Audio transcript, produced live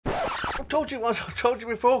told you once, I've told you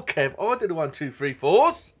before, Kev, I do the 1, 2, 3,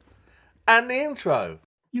 4s and the intro.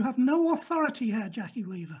 You have no authority here, Jackie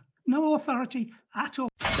Weaver. No authority at all.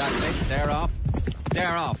 That's it,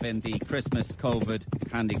 they're off in the Christmas COVID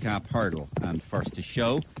handicap hurdle. And first to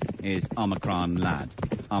show is Omicron Lad.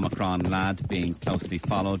 Omicron Lad being closely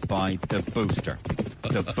followed by the Booster.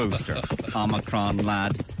 The Booster. Omicron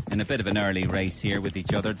Lad in a bit of an early race here with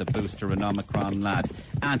each other, the Booster and Omicron Lad.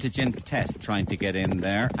 Antigen test trying to get in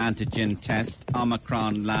there. Antigen test,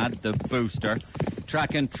 Omicron Lad, the Booster.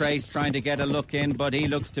 Track and Trace trying to get a look in, but he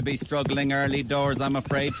looks to be struggling early doors, I'm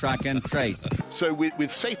afraid. Track and Trace. So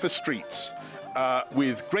with safer streets,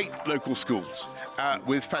 with great local schools,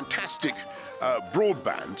 with fantastic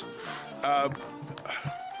broadband,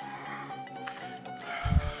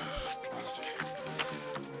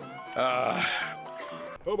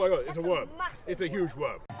 oh my God, it's a worm. It's a huge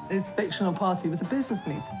worm. This fictional party was a business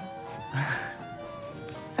meeting.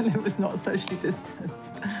 And it was not socially distanced.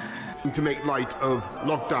 To make light of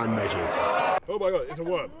lockdown measures. Oh my God, it's a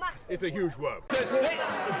worm. It's a huge worm. Sit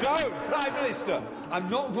down, Prime Minister. I'm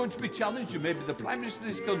not going to be challenged. You may be the Prime Minister of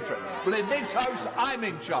this country, but in this house, I'm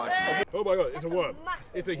in charge. Oh my God, it's a worm.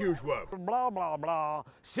 It's a huge worm. Blah, blah, blah.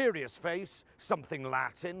 Serious face, something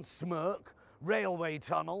Latin, smirk, railway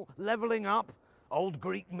tunnel, levelling up, old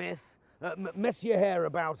Greek myth, mess your hair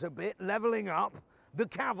about a bit, levelling up, the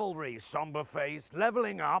cavalry, sombre face,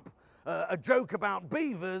 levelling up, a joke about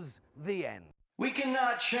beavers, the end. We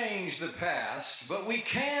cannot change the past, but we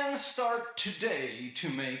can start today to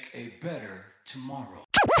make a better tomorrow.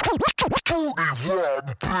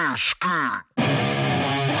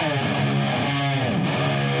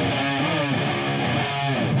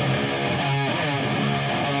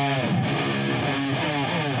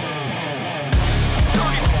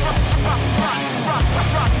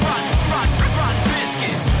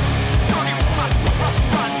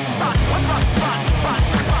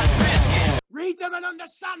 Read them and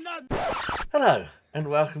understand them! Hello, and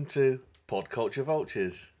welcome to Pod Culture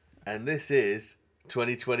Vultures. And this is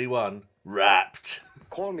 2021 Wrapped.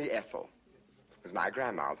 Call me Ethel. It was my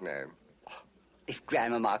grandma's name. If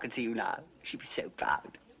Grandmama could see you now, she'd be so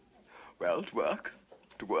proud. Well, to work.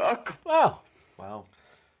 To work. Wow.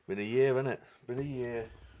 Been a year, innit? Been a year.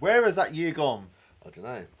 Where has that year gone? I don't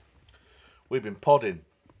know. We've been podding.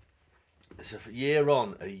 It's a year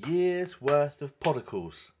on, a year's worth of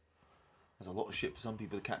podicles. There's a lot of shit for some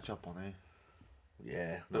people to catch up on, eh?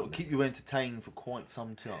 Yeah. That will keep you entertained for quite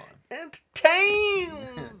some time. Entertained!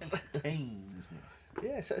 Entertains me.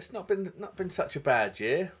 Yeah, so it's not been such a bad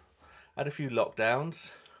year. Had a few lockdowns.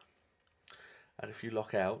 Had a few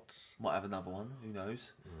lockouts. Might have another one, who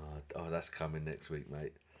knows? Oh, that's coming next week,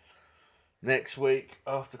 mate. Next week,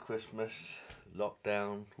 after Christmas,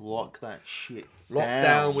 lockdown. Lock that shit Lockdown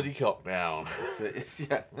down. with your cock down.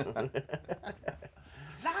 Yeah.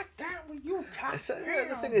 Like that with you, cat.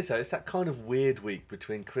 The thing is, though, it's that kind of weird week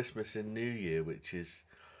between Christmas and New Year, which is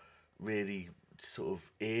really sort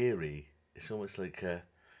of eerie. It's almost like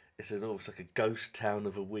almost like a ghost town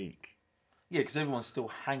of a week. Yeah, because everyone's still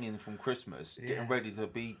hanging from Christmas, getting ready to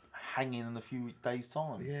be hanging in a few days'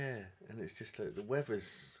 time. Yeah, and it's just like the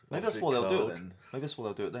weather's. Maybe that's what they'll do it then. Maybe that's what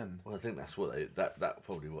they'll do it then. Well, I think that's what that's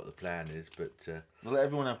probably what the plan is. But they'll let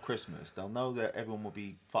everyone have Christmas. They'll know that everyone will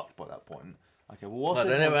be fucked by that point. Okay, well, what's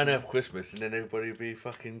then everyone have Christmas, and then everybody will be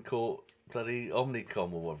fucking caught bloody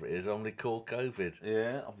Omnicom or whatever it is. Omnicron COVID.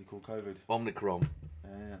 Yeah, Omnicron COVID. Omnicron.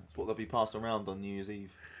 Yeah, that's what they'll be passed around on New Year's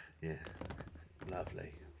Eve. Yeah,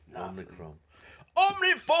 lovely. Omnicron.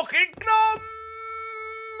 Omni-fucking-crom!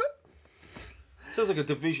 Sounds like a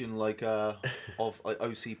division of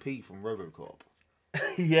OCP from RoboCop.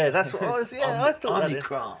 Yeah, that's what I was. Yeah, I thought that.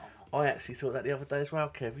 Omnicron. I actually thought that the other day as well,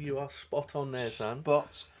 Kev. You are spot on there, son.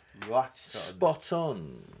 Spot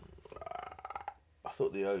on. I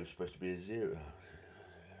thought the O was supposed to be a 0.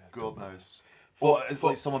 God knows. What? It's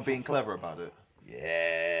like someone being clever about it.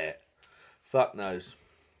 Yeah. Fuck knows.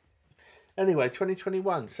 Anyway,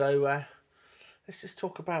 2021. So let's just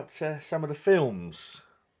talk about some of the films.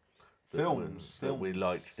 That we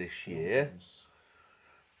liked this year.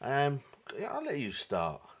 Yeah, I'll let you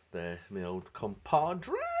start there, my old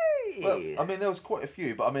compadre. Well, I mean, there was quite a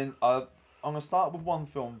few, but I mean, I'm going to start with one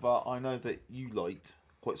film that I know that you liked,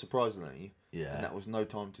 quite surprisingly. Yeah. And that was No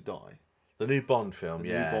Time to Die. The new Bond film, the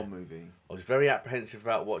yeah. The new Bond movie. I was very apprehensive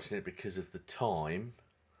about watching it because of the time.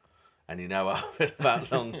 And you know how I feel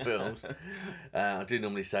about long films. I do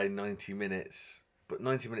normally say 90 minutes. But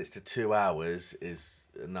 90 minutes to 2 hours is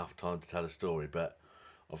enough time to tell a story. But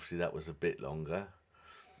obviously that was a bit longer.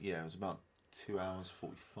 Yeah, it was about 2 hours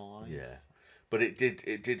 45. Yeah. But it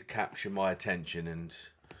did capture my attention, and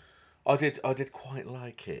I did quite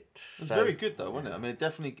like it. It was very good though, wasn't it? I mean, it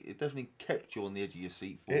definitely kept you on the edge of your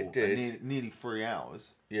seat for It did. nearly 3 hours.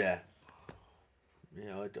 Yeah.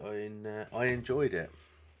 Yeah, I enjoyed it.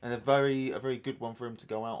 And a very good one for him to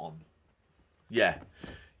go out on. Yeah.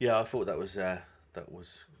 Yeah, I thought that was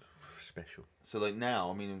special. So like now,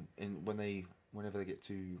 I mean, whenever they get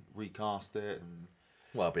to recast it and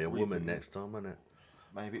well, it'll be a woman next time, won't it?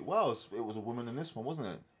 Maybe it was a woman in this one, wasn't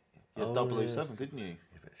it? You had 007, didn't you?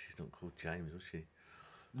 Yeah, but she's not called James, was she?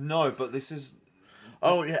 No, but this is.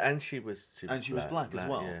 Oh yeah, and she was black as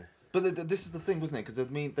well. Yeah. But this is the thing, wasn't it? Because I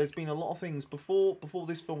mean, there's been a lot of things before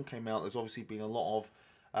this film came out. There's obviously been a lot of,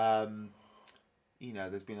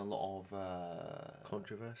 there's been a lot of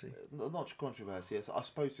controversy. Not controversy. I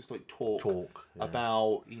suppose just like talk yeah.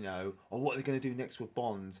 about what are they going to do next with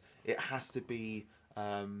Bond? It has to be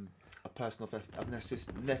a person of ethnicity.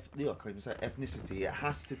 I can't even say ethnicity. It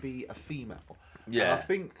has to be a female. Yeah.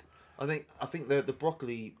 And I think the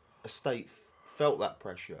Broccoli estate felt that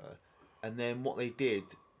pressure, and then what they did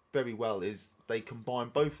very well is they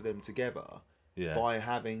combined both of them together by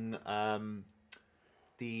having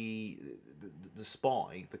the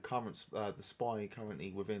spy, the spy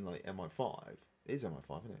currently within like MI5. It is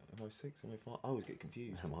MI5, isn't it? MI6, MI5. I always get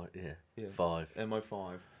confused. Yeah. 5.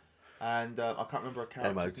 MI5. And I can't remember a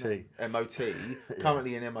character. MOT.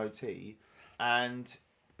 Currently in MOT, and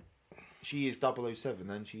she is 007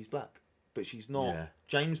 and she's black, but she's not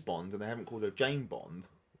James Bond, and they haven't called her Jane Bond,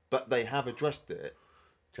 but they have addressed it.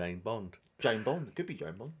 Jane Bond. Jane Bond. It could be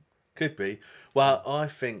Jane Bond. Could be. Well, I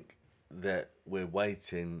think that we're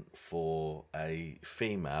waiting for a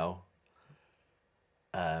female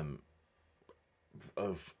of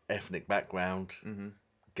ethnic background,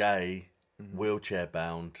 gay,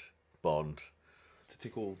 wheelchair-bound Bond. To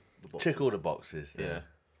tick all the boxes. Tick all the boxes. Yeah.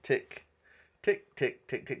 Tick, tick, tick,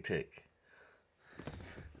 tick, tick, tick.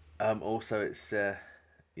 Also, it's you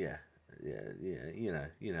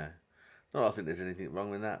know. Not I think there's anything wrong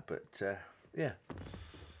with that, but yeah.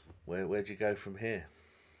 Where'd you go from here?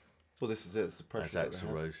 Well, this is it. It's the pressure. As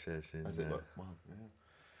Axl Rose says in.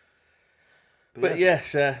 But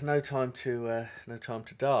yes, no time to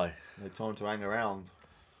die. No time to hang around.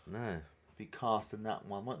 No. Be casting that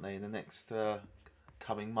one, won't they, in the next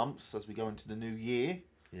coming months as we go into the new year?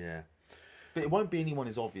 Yeah. But it won't be anyone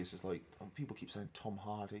as obvious as like people keep saying Tom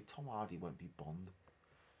Hardy. Tom Hardy won't be Bond.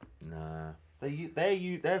 Nah.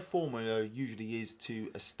 Their formula usually is to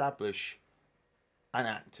establish an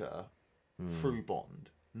actor through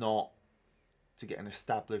Bond, not to get an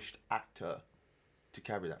established actor to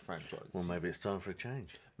carry that franchise. Well, maybe it's time for a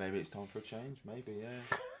change. Maybe it's time for a change. Maybe, yeah.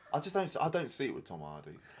 I don't see it with Tom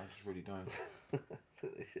Hardy. I just really don't.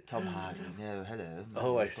 Tom Hardy, no, hello.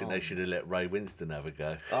 Oh, I think they should have let Ray Winston have a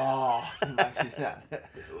go. Oh, imagine that.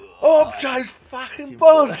 Oh, James fucking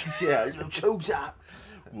Bond! Yeah, choose that.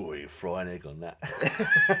 Oh, you fry an egg on that.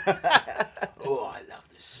 Oh, I love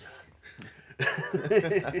the sun.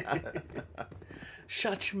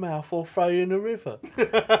 Shut your mouth or throw you in the river.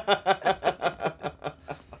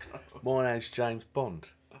 My name's James Bond.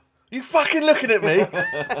 You fucking looking at me?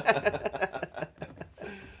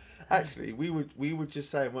 Actually, we were just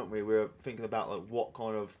saying, weren't we? We were thinking about like what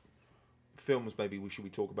kind of films maybe we should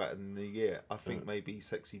talk about in the year. I think maybe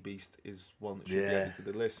Sexy Beast is one that should be added to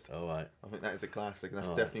the list. All right. I think that is a classic, and that's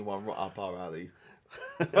definitely one right up our alley.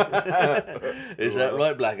 Is that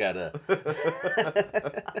right, Blackadder?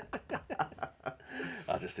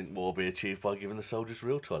 I just think more will be achieved by giving the soldiers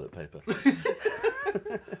real toilet paper.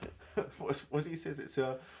 What he says, it's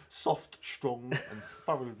a soft, strong, and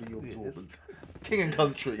thoroughly absorbent. King and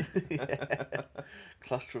country.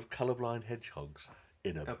 Cluster of colourblind hedgehogs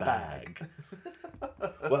in a bag.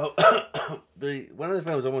 Well, one of the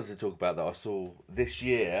films I wanted to talk about that I saw this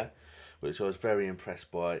year, which I was very impressed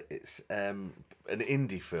by, it's an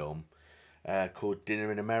indie film called Dinner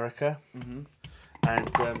in America. And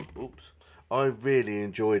I really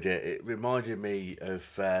enjoyed it. It reminded me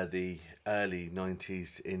of the early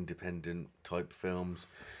 90s independent type films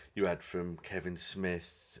you had from Kevin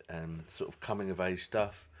Smith and sort of coming of age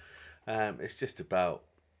stuff. It's just about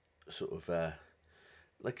sort of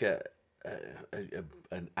like an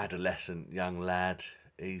adolescent young lad.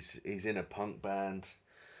 He's in a punk band.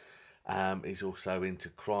 He's also into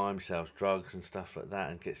crime, sells drugs and stuff like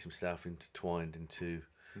that, and gets himself intertwined into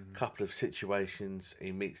a couple of situations.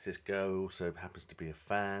 He meets this girl who also happens to be a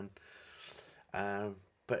fan.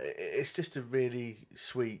 But it's just a really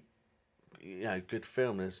sweet, good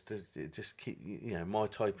film. It just my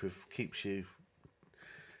type of keeps you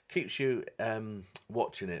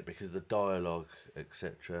watching it because of the dialogue,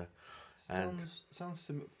 etc. Sounds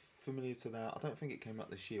familiar to that. I don't think it came out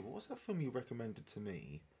this year. What was that film you recommended to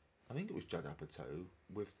me? I think it was Judd Apatow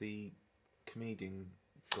with the comedian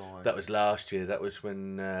guy. That was last year. That was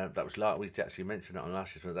when we actually mentioned it on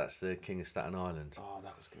last year. So that's the King of Staten Island. Oh,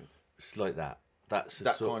 that was good. It's like that. That's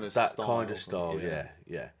that kind of style.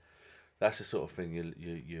 Yeah. That's the sort of thing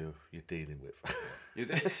you're dealing with.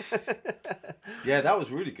 Yeah, that was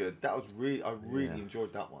really good. I really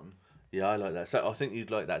enjoyed that one. Yeah, I like that. So I think you'd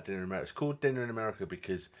like that Dinner in America. It's called Dinner in America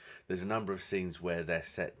because there's a number of scenes where they're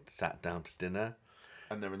sat down to dinner.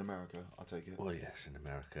 And they're in America, I take it. Well, yes, in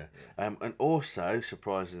America. Yeah. And also,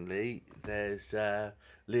 surprisingly, there's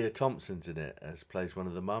Leah Thompson's in it, as plays one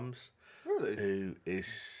of the mums. Really? Who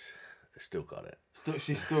is still got it.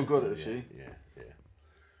 She's still got it, is she? Yeah.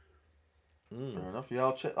 Fair enough.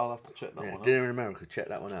 Yeah, I'll have to check that one out. Dinner in America, check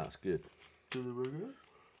that one out. It's good.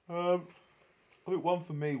 I think one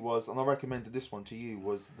for me was, and I recommended this one to you,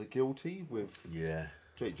 was The Guilty with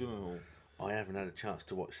Jake Gyllenhaal. I haven't had a chance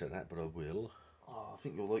to watch that, but I will. Oh, I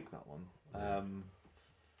think you'll like that one.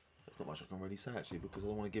 There's not much I can really say actually because I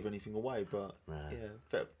don't want to give anything away, but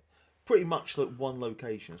pretty much like one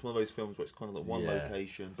location. It's one of those films where it's kind of like one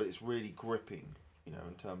location, but it's really gripping, in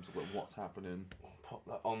terms of like what's happening. Pop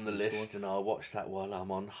that on the list and I'll watch that while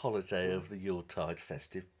I'm on holiday of the Yuletide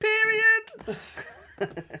festive period.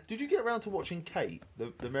 Did you get around to watching Kate,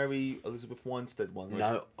 the Mary Elizabeth Winstead one?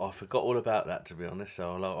 No, I forgot all about that, to be honest,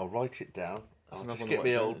 so I'll write it down. I'll just get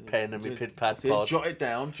my old pen and my pad pod. Jot it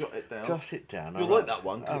down. Jot it down. You'll like that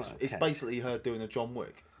one because it's basically her doing a John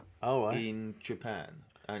Wick in Japan,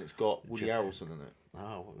 and it's got Woody Harrelson in it.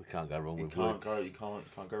 Oh, we can't go wrong with Woody. You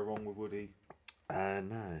can't go wrong with Woody.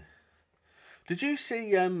 No. Did you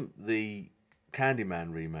see the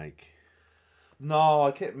Candyman remake? No,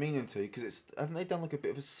 I kept meaning to because haven't they done like a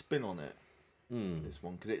bit of a spin on it? This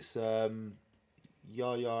one because it's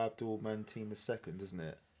Yahya Abdul-Mateen II, isn't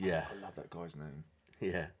it? Yeah. I love that guy's name.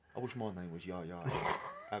 Yeah. I wish my name was Yahya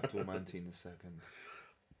Abdul-Mateen II.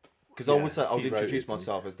 Because I would say I would introduce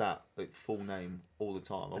myself as that, like full name all the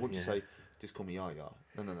time. I wouldn't just say just call me Yahya.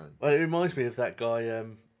 No. Well, it reminds me of that guy.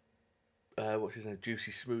 What's his name?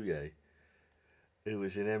 Juicy Smouye, who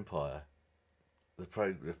was in Empire, the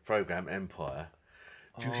program Empire.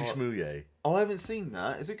 Juicy Smouye. Oh, I haven't seen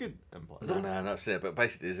that. Is it good, Empire? No, not seen it. But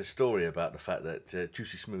basically, there's a story about the fact that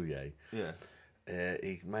Juicy Smouye. Yeah.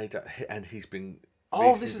 He made up, and he's been.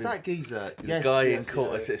 Oh, this is that geezer. The guy in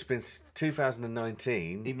court. It's been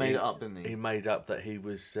 2019. He made it up, didn't he? He made up that he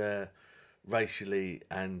was racially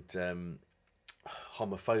and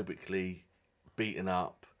homophobically beaten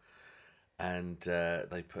up, and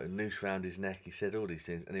they put a noose around his neck. He said all these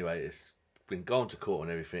things. Anyway, it's been gone to court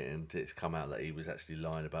and everything, and it's come out that he was actually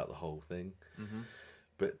lying about the whole thing. Mm-hmm.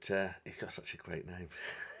 But he's got such a great name.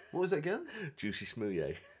 What was it again? Juicy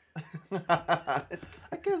Smouye.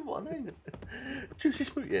 Again, what a name. Juicy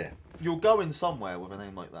Smouye. Yeah. You're going somewhere with a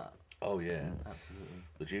name like that. Oh, yeah. Absolutely.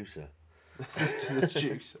 The Juicer. The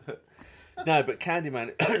Juicer. No, but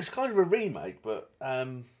Candyman, it's kind of a remake, but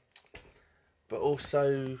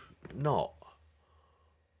also not.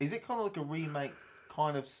 Is it kind of like a remake,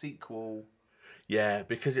 kind of sequel? Yeah,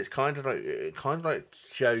 because it kind of like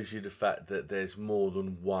shows you the fact that there's more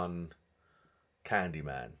than one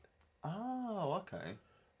Candyman. Oh, okay.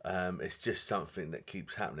 It's just something that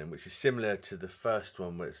keeps happening, which is similar to the first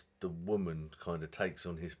one, where the woman kind of takes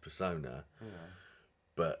on his persona. Yeah.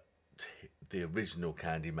 But the original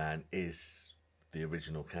Candyman is the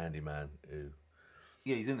original Candyman who.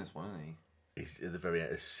 Yeah, he's in this one, isn't he? He's at the very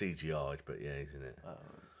end. It's CGI'd, but yeah, he's in it.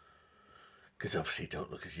 Because obviously he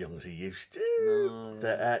don't look as young as he used to.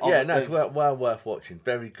 No. It's well worth watching.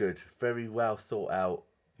 Very good, very well thought out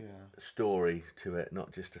story to it,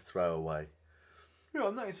 not just a throwaway. Yeah,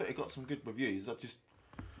 I noticed that it got some good reviews.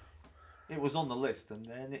 It was on the list and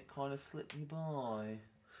then it kind of slipped me by.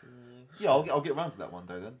 So, yeah, I'll get around to that one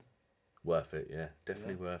day then. Worth it, yeah,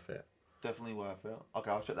 definitely worth it. Definitely worth it. Okay,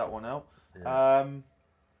 I'll check that one out. Yeah.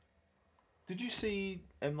 Did you see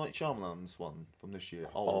M. Night Shyamalan's one from this year?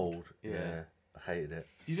 Old. Yeah. I hated it.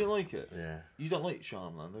 You didn't like it? Yeah. You don't like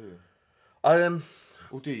Shyamalan, do you?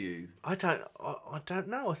 Or do you? I don't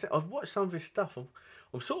know. I've watched some of his stuff.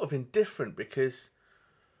 I'm sort of indifferent because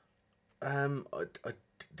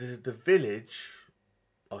the Village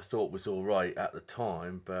I thought was all right at the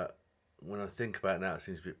time, but when I think about it now, it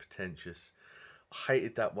seems a bit pretentious. I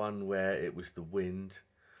hated that one where it was the wind.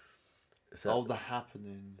 The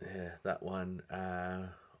Happening. Yeah, that one. I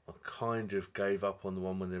kind of gave up on the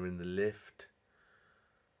one when they're in the lift.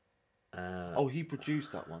 He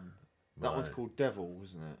produced that one. That one's called Devil,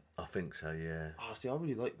 isn't it? I think so, yeah. Oh, see, I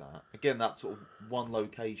really like that. Again, that sort of one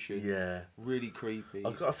location. Yeah. Really creepy.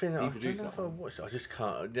 I've got a feeling, I don't know if I watched it. I just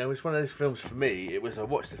can't. You know, it's one of those films for me. It was, I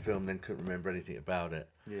watched the film, then couldn't remember anything about it.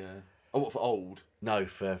 Yeah. Oh, what, for Old? No,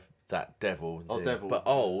 for that Devil. Oh, thing. Devil. But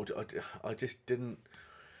Old, I just didn't.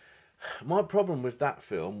 My problem with that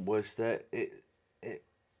film was that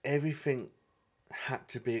everything had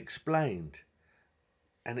to be explained.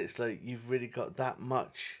 And it's like, you've really got that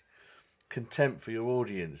much contempt for your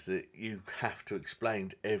audience that you have to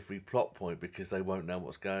explain every plot point because they won't know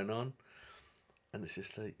what's going on. And it's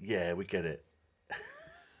just like, yeah, we get it.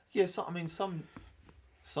 Yeah, so, I mean, some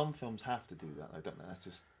films have to do that. I don't know. That's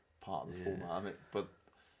just part of the format. I mean, but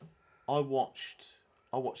I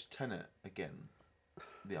watched Tenet again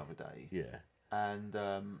the other day. Yeah. And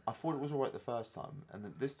I thought it was alright the first time, and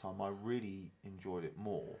then this time I really enjoyed it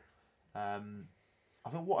more. I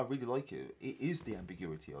think what I really like it is the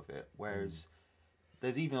ambiguity of it. Whereas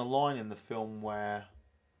there's even a line in the film where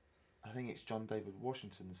I think it's John David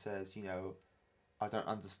Washington says, you know, I don't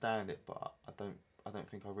understand it, but I don't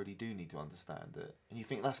think I really do need to understand it. And you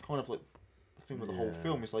think that's kind of like the thing with the whole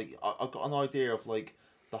film is like I've got an idea of like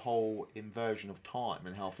the whole inversion of time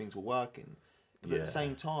and how things were working, but at the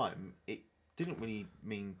same time it didn't really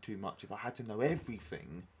mean too much if I had to know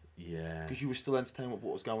everything. Yeah. Because you were still entertained with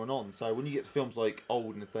what was going on. So when you get films like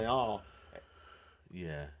Old, and if they are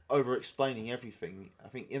over explaining everything, I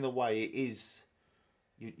think in a way it is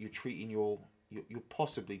you're treating you're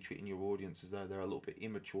possibly treating your audience as though they're a little bit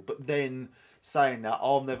immature. But then saying that,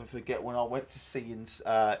 I'll never forget when I went to see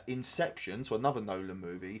Inception, so another Nolan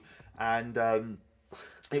movie, and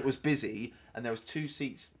it was busy, and there was 2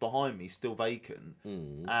 seats behind me still vacant,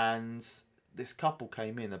 and this couple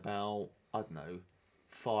came in about, I don't know,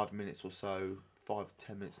 5 minutes or so,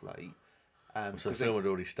 5-10 minutes late. So the film had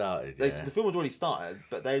already started. The film had already started,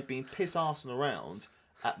 but they'd been piss-arsing around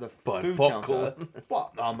at the Buying food popcorn. counter.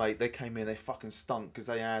 What? Oh, mate, they came in, they fucking stunk because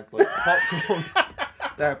they had like popcorn.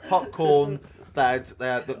 They had popcorn. They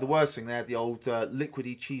had the worst thing. They had the old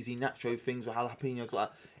liquidy, cheesy nacho things with jalapenos. Like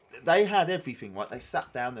that. They had everything. Right? They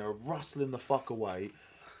sat down. They were rustling the fuck away.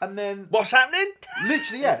 And then what's happening?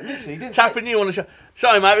 Literally, yeah, literally. Tapping you on the shoulder.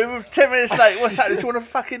 Sorry, mate, we were 10 minutes late. What's happening? Do you want a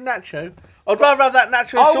fucking nacho? I'd rather have that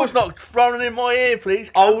nacho sauce not rolling in my ear, please.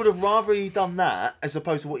 I would have rather you done that as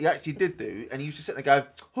opposed to what you actually did do. And you used to sit there going,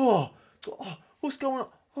 oh, what's going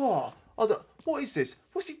on? What is this?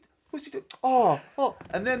 What's he doing? Oh.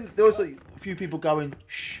 And then there was like a few people going,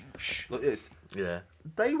 shh, like this. Yeah.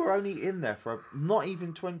 They were only in there for not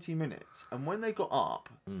even 20 minutes. And when they got up,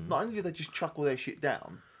 not only did they just chuck all their shit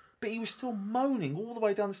down, but he was still moaning all the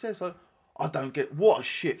way down the stairs. Like, I don't get what a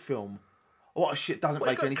shit film. What a shit doesn't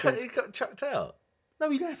make any sense. He got chucked out?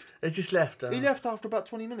 No, he left. He just left. He left after about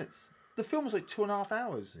 20 minutes. The film was like 2.5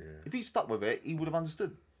 hours. Yeah. If he stuck with it, he would have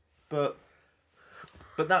understood. But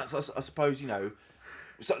that's, I suppose, you know,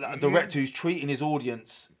 a director who's treating his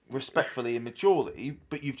audience respectfully and maturely,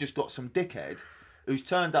 but you've just got some dickhead who's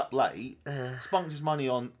turned up late, spunked his money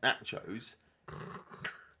on nachos,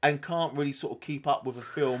 and can't really sort of keep up with a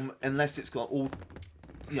film unless it's got all,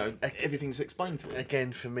 you know, everything's explained to him.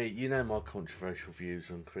 Again, for me, you know my controversial views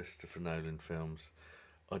on Christopher Nolan films.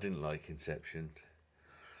 I didn't like Inception.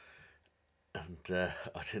 And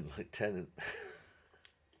I didn't like Tenet.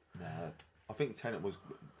 Nah, I think Tenet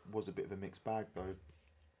was a bit of a mixed bag, though.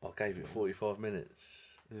 I gave it 45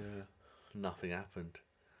 minutes. Yeah. Nothing happened.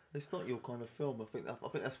 It's not your kind of film. I think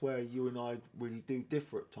that's where you and I really do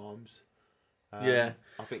differ at times. Yeah.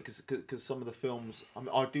 I think because some of the films, I mean,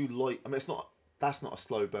 I do like. I mean, that's not a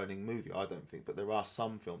slow burning movie, I don't think. But there are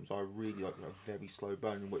some films I really like that are very slow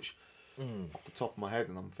burning, which off the top of my head,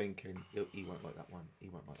 and I'm thinking he won't like that one. He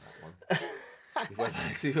won't like that one. he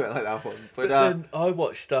won't like that one. But then I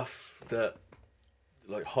watch stuff that,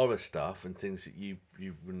 like horror stuff and things that you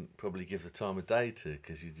wouldn't probably give the time of day to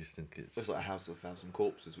because you just think it's like House of 1,000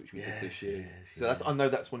 Corpses, which we did this year. Yes, so I know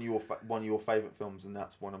that's one of your favourite films, and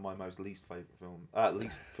that's one of my most least favourite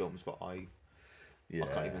films. But I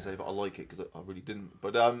can't even say that I like it because I really didn't.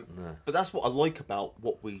 But but that's what I like about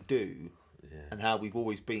what we do, and how we've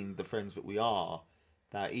always been the friends that we are.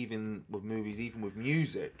 That even with movies, even with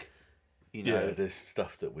music. You know, there's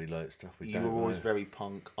stuff that we like, stuff we don't. You were always very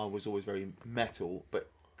punk. I was always very metal, but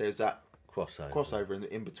there's that crossover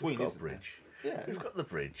in between. We've got a bridge. Yeah, we've got the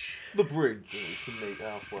bridge. The bridge. We can meet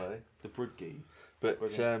halfway. The bridge. But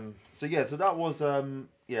so that was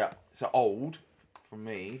so Old from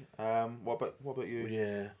me. What about you?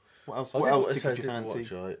 Yeah. What else? What else tickled your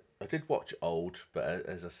fancy? I did watch Old, but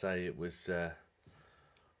as I say, it was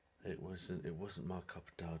It wasn't my cup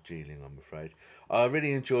of Darjeeling, I'm afraid. I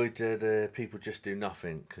really enjoyed the People Just Do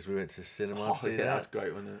Nothing because we went to the cinema to see that. That's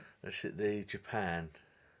great, wasn't it? That's at the Japan.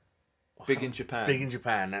 Big in Japan. Big in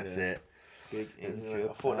Japan, that's it. Big in Japan.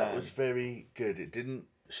 I thought that was very good. It didn't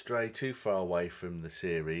stray too far away from the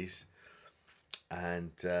series.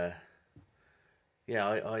 And I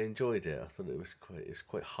enjoyed it. I thought it was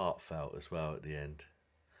quite heartfelt as well at the end.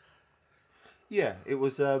 Yeah, it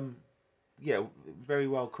was very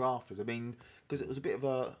well crafted. I mean, because it was a bit of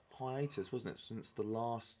a hiatus, wasn't it, since the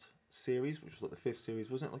last series, which was like the 5th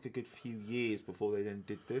series. Wasn't it like a good few years before they then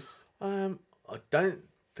did this? I don't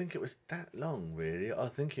think it was that long, really. I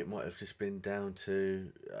think it might have just been down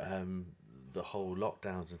to the whole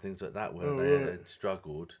lockdowns and things like that, where they had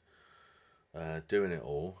struggled doing it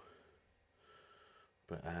all.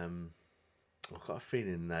 But I've got a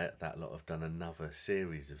feeling that lot have done another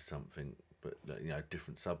series of something, but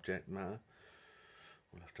different subject matter.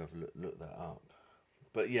 We'll have to have a look that up.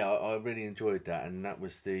 But yeah, I really enjoyed that, and that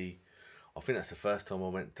was I think that's the first time I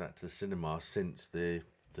went back to the cinema since the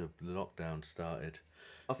lockdown started.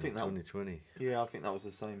 I think 2020. Yeah, I think that was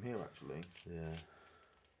the same here actually. Yeah.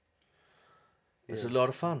 It's a lot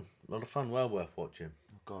of fun. Well worth watching.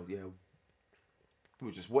 Oh God, yeah. We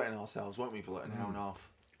were just wetting ourselves, weren't we, for like an hour and a half?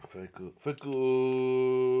 Very good. For good.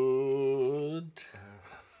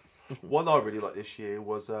 One I really liked this year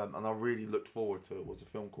was, and I really looked forward to it, was a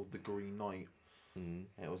film called The Green Knight.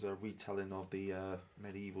 It was a retelling of the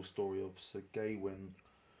medieval story of Sir Gawain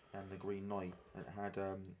and the Green Knight. It had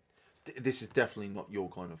this is definitely not your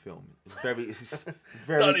kind of film. It's very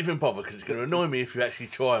Don't even bother, because it's going to annoy me if you actually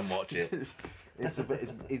try and watch it. It's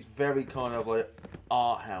very kind of like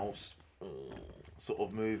art house sort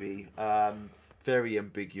of movie. Very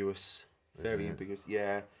ambiguous. Very ambiguous.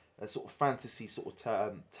 Yeah, a sort of fantasy sort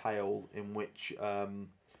of tale in which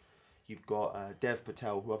you've got Dev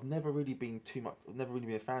Patel, who I've never really been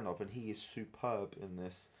a fan of, and he is superb in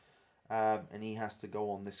this. And he has to go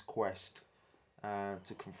on this quest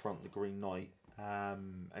to confront the Green Knight.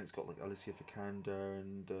 And it's got like Alicia Vikander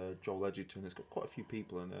and Joel Edgerton. It's got quite a few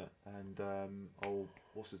people in it. And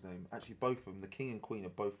what's his name? Actually, both of them, the King and Queen, are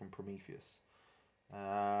both from Prometheus.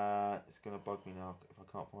 It's gonna bug me now if I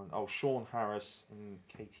can't find. Sean Harris and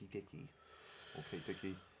Katie Dickey, or Kate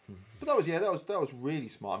Dickey. But that was really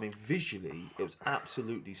smart. I mean, visually, it was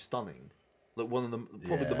absolutely stunning. Like one of them,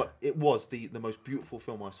 it was the most beautiful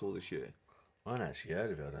film I saw this year. I hadn't actually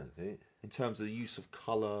heard of it, I don't think. In terms of the use of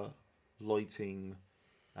colour, lighting,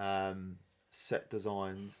 set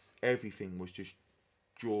designs, everything was just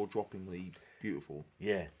jaw-droppingly beautiful.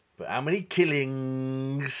 Yeah, but how many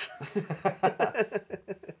killings?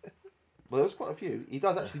 Well, there was quite a few. He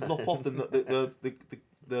does actually lop off the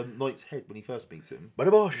knight's head when he first meets him.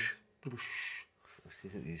 Bada-bosh!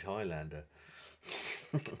 He's Highlander.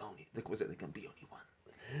 There can be only one.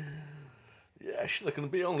 Yes, there can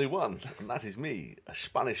be only one, and that is me, a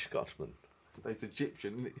Spanish Scotsman. He's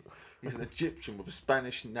Egyptian. He's an Egyptian with a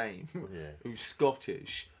Spanish name, who's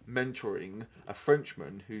Scottish, mentoring a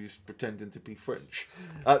Frenchman who's pretending to be French.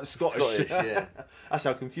 Scottish, yeah. That's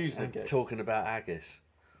how confusing it gets. Talking about haggis.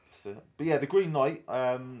 But yeah, The Green Knight,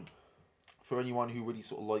 for anyone who really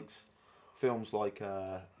sort of likes films like,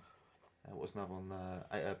 what's another one,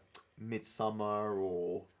 Midsummer,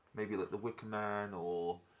 or maybe like The Wicker Man,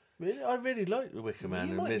 or... Really, I really like The Wicker Man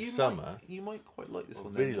and Midsummer. You might quite like this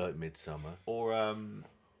one. I really like Midsummer. Or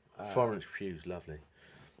Florence Pugh's lovely.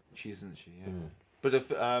 She isn't she? Yeah. But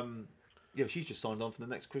if she's just signed on for the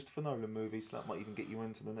next Christopher Nolan movie, so that might even get you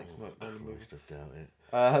into the next Nolan movie. I doubt it.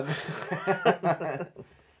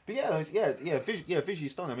 But visually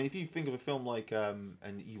stunning. I mean, if you think of a film like, and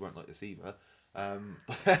you won't like this either,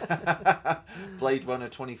 Blade Runner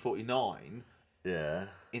 2049. Yeah.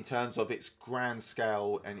 In terms of its grand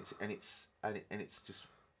scale and its just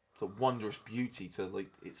the wondrous beauty to like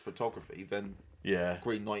its photography, then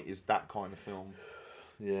Green Knight is that kind of film.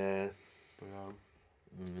 Yeah. But,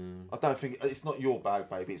 I don't think it's not your bag,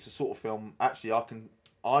 baby. It's a sort of film. Actually,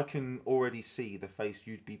 I can already see the face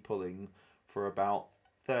you'd be pulling for about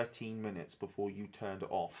 13 minutes before you turned it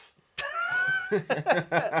off.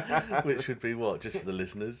 Which would be what? Just for the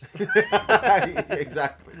listeners.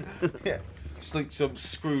 Exactly. Yeah. Just like some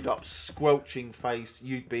screwed up, squelching face.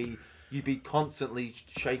 You'd be constantly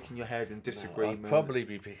shaking your head in disagreement. I'd probably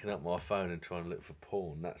be picking up my phone and trying to look for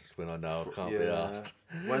porn. That's when I know I can't be asked.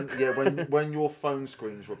 When your phone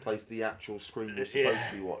screens replace the actual screen you're supposed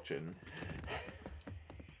to be watching.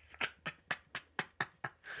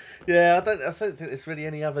 Yeah, I don't think there's really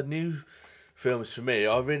any other new films for me.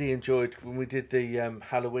 I really enjoyed when we did the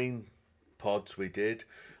Halloween pods. I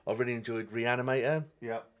really enjoyed Reanimator.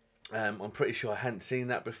 Yeah. I'm pretty sure I hadn't seen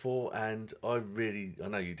that before, and I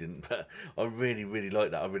know you didn't, but I really, really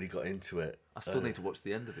liked that. I really got into it. I still need to watch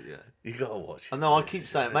the end of it yet. You got to watch it. I know, I keep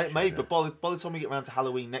saying it. Maybe, but by the time we get around to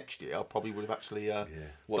Halloween next year, I probably would have actually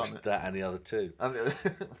watched that and the other two. And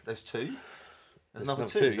there's two? There's another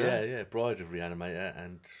two, yeah. Bride of Reanimator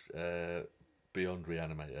and Beyond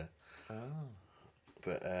Reanimator. Oh.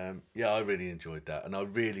 But I really enjoyed that, and I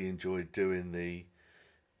really enjoyed doing the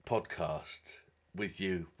podcast with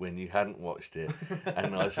you when you hadn't watched it,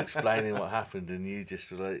 and I was explaining what happened, and you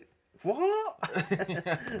just were like, "What?"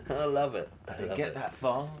 I love it. I didn't get that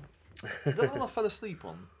far. Is that the one I fell asleep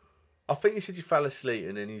on? I think you said you fell asleep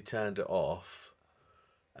and then you turned it off,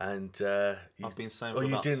 and I've been saying. Oh,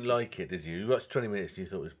 you didn't like it, did you? You watched 20 minutes and you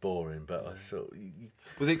thought it was boring, but I thought,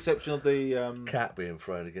 with the exception of the cat being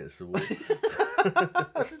thrown against the wall.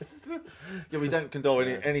 Yeah, we don't condone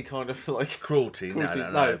any kind of like cruelty.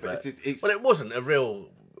 No, but it's well, it wasn't a real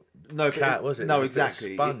cat, was it? No, it was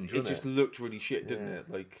exactly. Sponge, it just looked really shit, didn't it?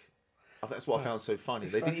 Like, that's what I found so funny.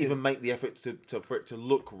 They didn't even make the effort for it to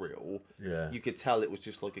look real. Yeah, you could tell it was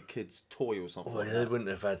just like a kid's toy or something. Well, they wouldn't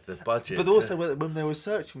have had the budget. But also when they were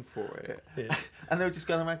searching for it, and they were just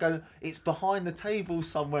going around going, "It's behind the table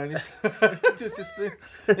somewhere," and it's just like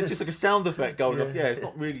a sound effect going off. Yeah, it's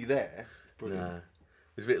not really there. Brilliant. No.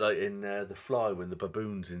 It's a bit like in The Fly when the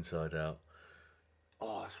baboon's inside out.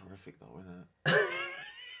 Oh, that's horrific though, isn't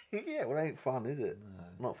it? Yeah, well, it ain't fun, is it?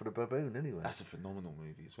 No. Not for the baboon, anyway. That's a phenomenal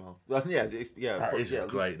movie as well.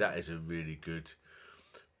 That is a really good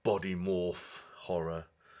body morph horror.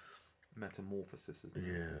 Metamorphosis, isn't it?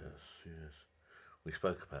 Yes. We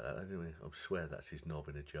spoke about that, didn't we? I swear that's his knob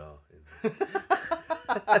in a jar.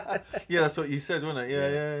 Yeah, that's what you said, wasn't it?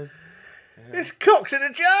 Yeah. It's cocks in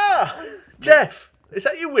a jar! Jeff, is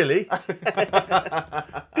that your willy?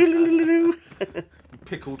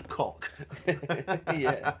 Pickled cock.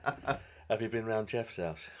 Yeah. Have you been round Jeff's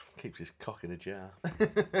house? Keeps his cock in a jar.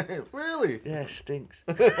 Really? Yeah, stinks.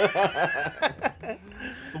 The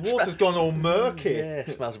water's gone all murky. Yeah,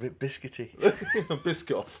 it smells a bit biscuity.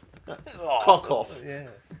 Biscoff. Cock off. Yeah.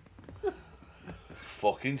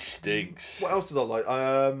 Fucking stinks. What else did I like?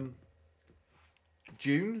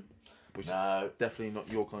 June. Which no, is definitely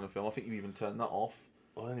not your kind of film. I think you even turned that off.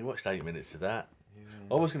 I only watched 8 minutes of that. Yeah.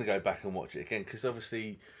 I was going to go back and watch it again because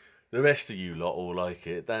obviously the rest of you lot all like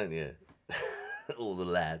it, don't you? All the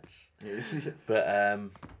lads. Yeah. But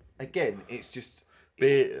again, it's just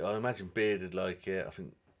Beard. I imagine Beard would like it. I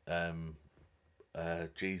think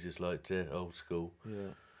Jesus liked it, old school.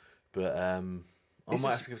 Yeah. But I might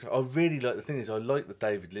have to give it. I really like. The thing is, I like the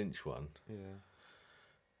David Lynch one. Yeah.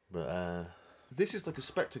 But this is like a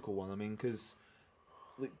spectacle one. I mean, because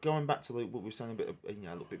going back to like what we were saying a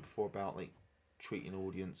little bit before about like treating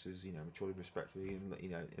audiences, maturely, respectfully, and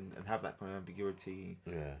and have that kind of ambiguity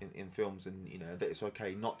in films, and that it's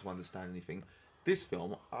okay not to understand anything. This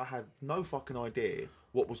film, I had no fucking idea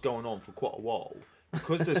what was going on for quite a while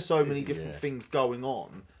because there's so many different things going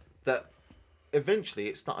on that eventually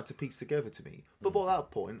it started to piece together to me. But by that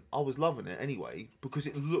point, I was loving it anyway because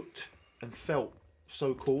it looked and felt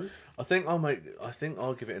so cool. I think I'll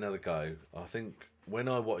give it another go. I think when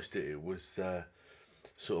I watched it, it was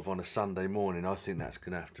sort of on a Sunday morning. I think that's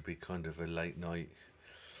going to have to be kind of a late night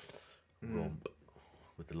romp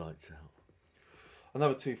with the lights out.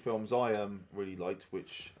 Another two films I really liked,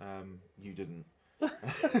 which you didn't.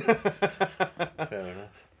 Fair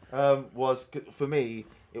enough. Was for me,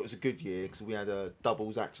 it was a good year because we had a double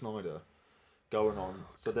Zack Snyder going on.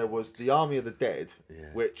 So there was The Army of the Dead,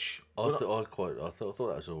 which I thought that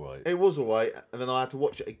was all right. It was all right, and then I had to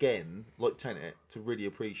watch it again, like Tenet, to really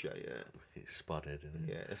appreciate it. It's Spudhead, isn't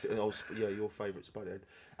it? Yeah, your favourite Spudhead.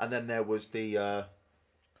 And then there was the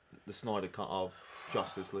Snyder cut of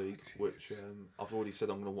Justice League, which I've already said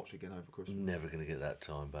I'm going to watch again over Christmas. Never going to get that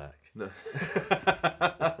time back. No.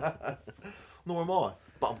 Nor am I,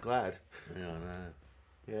 but I'm glad. Yeah, I know.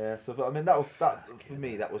 Yeah, so I mean that for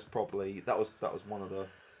me. That was probably one of the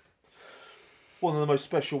most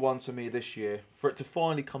special ones for me this year. For it to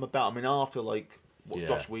finally come about. I mean, after like what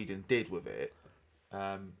Joss Whedon did with it,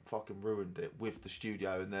 fucking ruined it with the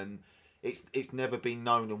studio, and then it's never been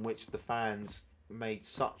known in which the fans made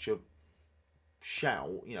such a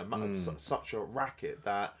shout, such a racket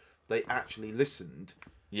that they actually listened.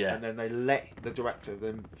 Yeah, and then they let the director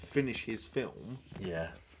then finish his film.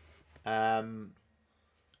 Yeah.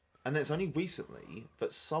 And it's only recently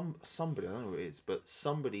that somebody, I don't know who it is, but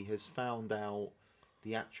somebody has found out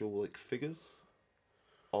the actual like figures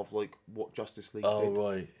of like what Justice League did. Oh,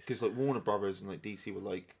 right. Because like Warner Brothers and like DC were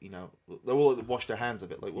like, they all washed their hands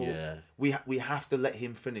of it. Like, well, we have to let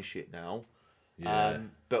him finish it now.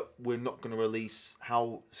 But we're not going to release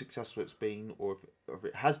how successful it's been, or if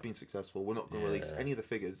it has been successful. We're not going to release any of the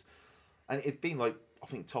figures. And it'd been like, I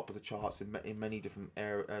think, top of the charts in many different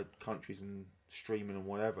countries and streaming and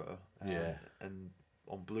whatever. And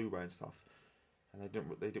on Blu-ray and stuff. And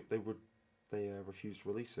they refused to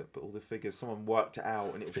release it. But all the figures, someone worked it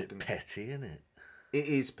out, and it was a bit petty, isn't it? It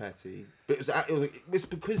is petty, but it was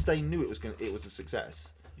because they knew it was a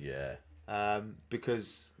success. Yeah.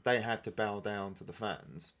 Because they had to bow down to the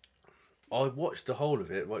fans. I watched the whole of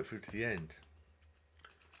it right through to the end.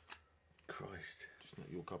 Christ. Just not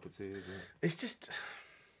your cup of tea, is it? It's just...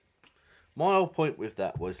 My whole point with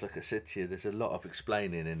that was, like I said to you, there's a lot of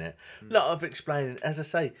explaining in it. A lot of explaining. As I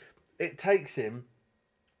say, it takes him...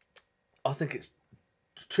 I think it's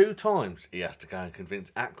 2 times he has to go and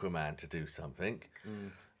convince Aquaman to do something.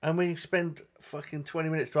 And we spend fucking 20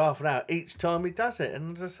 minutes to half an hour each time he does it.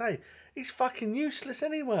 And as I say, he's fucking useless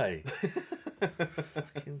anyway.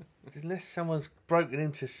 Unless someone's broken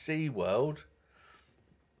into SeaWorld,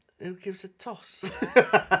 who gives a toss?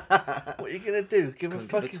 What are you going to do? Give a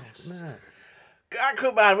fucking... No.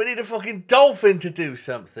 Aquaman, we need a fucking dolphin to do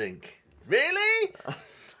something. Really?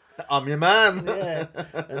 I'm your man. Yeah.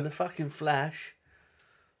 And the fucking Flash...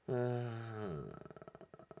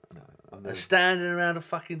 standing around a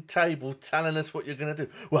fucking table telling us what you're going to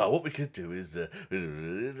do. Well, what we could do is...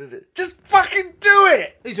 just fucking do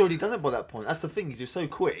it! He's already done it by that point. That's the thing. He's just so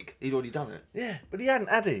quick. He'd already done it. Yeah, but he hadn't,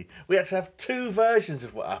 had he? We had to have 2 versions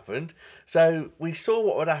of what happened. So we saw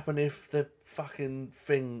what would happen if the fucking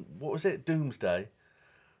thing... What was it? Doomsday?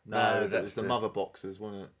 No, that was the Mother Boxers,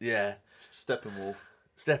 wasn't it? Yeah.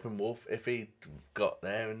 Steppenwolf, if he got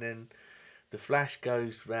there, and then... The Flash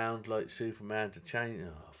goes round like Superman to change...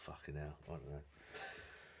 Oh, fucking hell. I don't know.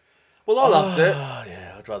 Well, I loved it.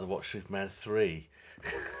 Yeah, I'd rather watch Superman 3.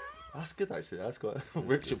 That's good, actually. That's quite...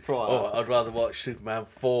 Richard Pryor. Oh, I'd rather watch Superman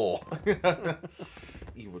 4.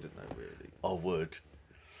 You wouldn't know, really. I would.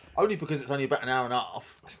 Only because it's only about an hour and a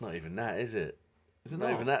half. It's not even that, is it? Is it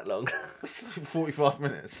not even that long? 45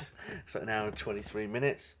 minutes. It's like an hour and 23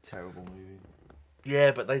 minutes. Terrible movie.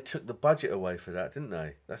 Yeah, but they took the budget away for that, didn't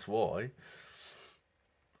they? That's why.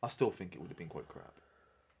 I still think it would have been quite crap.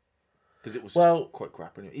 Because it was quite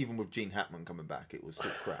crap. And even with Gene Hackman coming back, it was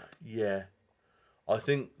still crap. Yeah. I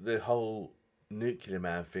think the whole Nuclear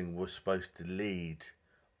Man thing was supposed to lead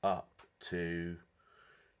up to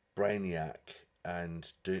Brainiac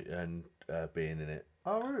and being in it.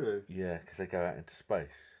 Oh, really? Yeah, because they go out into space.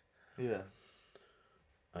 Yeah.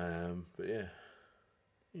 But yeah.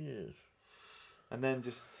 Yes. And then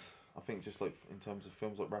I think like in terms of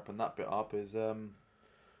films, like wrapping that bit up, is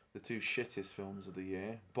the 2 shittest films of the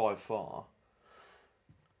year, by far.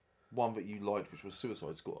 One that you liked, which was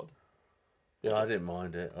Suicide Squad. Yeah, I didn't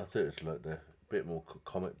mind it. I thought it was like a bit more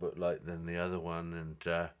comic book like than the other one, and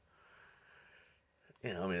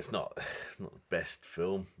I mean, it's not the best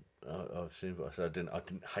film I've seen, but I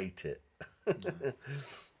didn't hate it. I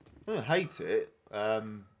didn't hate it. I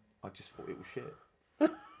just thought it was shit.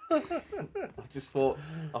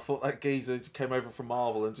 I thought that geezer came over from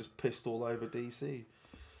Marvel and just pissed all over DC.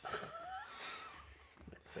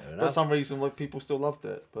 For some reason, like, people still loved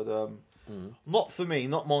it, but not for me,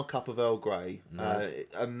 not my cup of Earl Grey. No.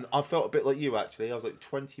 I felt a bit like you, actually. I was like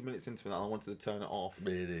 20 minutes into it and I wanted to turn it off.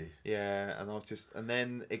 Really? Yeah, and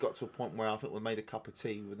then it got to a point where I think we made a cup of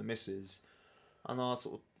tea with the missus, and I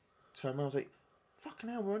sort of turned around, I was like, fucking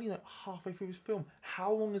hell, we're only like halfway through this film.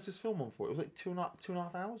 How long is this film on for? It was like two and a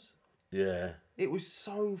half hours. Yeah. It was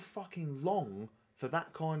so fucking long for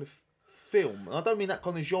that kind of film. And I don't mean that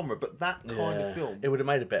kind of genre, but that kind of film. It would have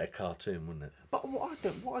made a better cartoon, wouldn't it? But what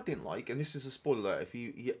I didn't like, and this is a spoiler if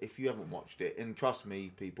you haven't watched it, and trust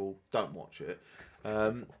me, people, don't watch it.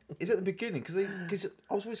 Is at the beginning, because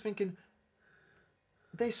I was always thinking,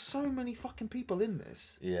 there's so many fucking people in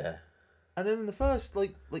this. Yeah. And then in the first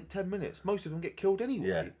like 10 minutes, most of them get killed anyway.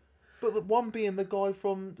 Yeah. But one being the guy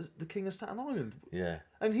from the King of Staten Island. Yeah.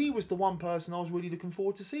 And he was the one person I was really looking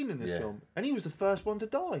forward to seeing in this film. And he was the first one to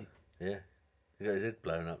die. Yeah. He got his head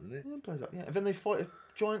blown up, didn't he? Yeah, blown up, yeah. And then they fight a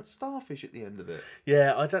giant starfish at the end of it.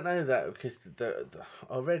 Yeah, I don't know that, because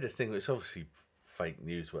I read a thing, it's obviously fake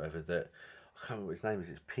news, whatever, that, I can't remember what his name is,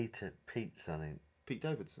 it's Pete something. Pete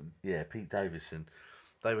Davidson? Yeah, Pete Davidson.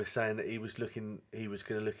 They were saying that he was going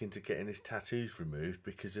to look into getting his tattoos removed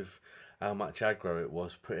because of how much aggro it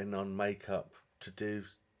was putting on makeup to do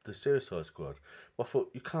the Suicide Squad. Well, I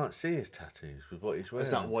thought, you can't see his tattoos with what he's wearing.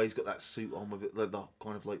 Is that why he's got that suit on with it, the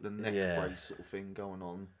kind of like the neck brace sort of thing going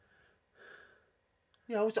on?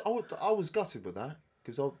 Yeah, I was gutted with that,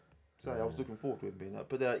 because I was looking forward to him being that.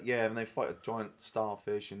 But and they fight a giant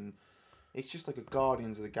starfish, and it's just like a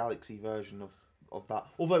Guardians of the Galaxy version of of that.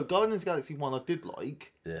 Although Guardians of the Galaxy 1 I did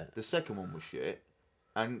like. Yeah. The second one was shit.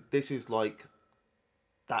 And this is like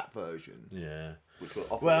that version. Yeah. Which the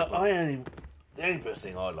only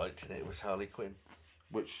thing I liked in it was Harley Quinn.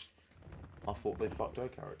 Which I thought they fucked her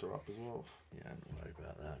character up as well. Yeah, don't worry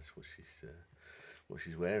about that. It's what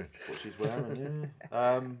she's wearing. What she's wearing,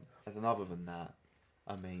 yeah. And then other than that,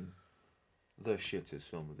 I mean, the shittest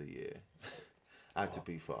film of the year had to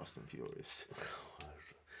be Fast and Furious.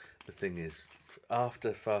 The thing is,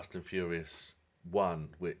 after Fast and Furious 1,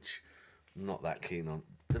 which I'm not that keen on,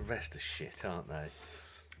 the rest are shit, aren't they?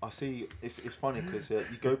 I see. It's funny because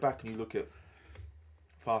you go back and you look at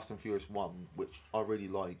Fast and Furious 1, which I really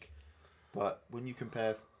like, but when you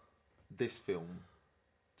compare this film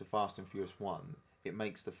to Fast and Furious 1, it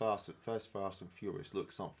makes the first Fast and Furious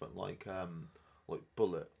look something like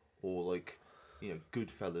Bullet or like, you know,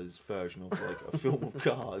 Goodfellas version of like a film of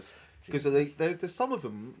cars. Because there's some of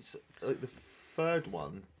them, like the third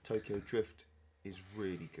one, Tokyo Drift, is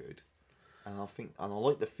really good, and I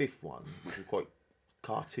like the fifth one, which is quite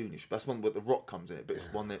cartoonish. That's one where The Rock comes in it, but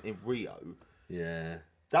it's one in Rio. Yeah,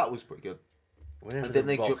 that was pretty good. Whenever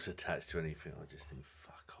The Rock's attached to anything, I just think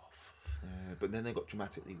fuck off. Yeah, but then they got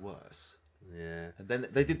dramatically worse. Yeah, and then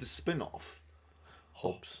they did the spin-off,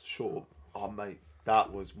 Hobbs Shaw. Oh mate,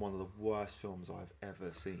 that was one of the worst films I've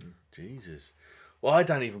ever seen. Jesus. Well, I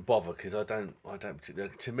don't even bother because I don't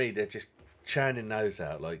particularly. To me, they're just churning those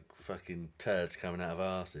out like fucking turds coming out of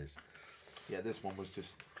arses. Yeah, this one was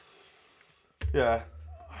just, yeah,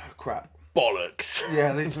 crap. Bollocks.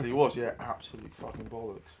 Yeah, literally was. Yeah, absolutely fucking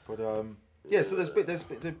bollocks. But yeah. So there's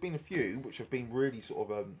been a few which have been really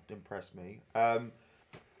sort of impressed me.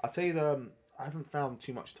 I'll tell you I haven't found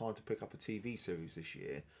too much time to pick up a TV series this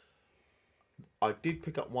year. I did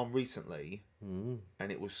pick up one recently,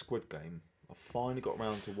 and it was Squid Game. I finally got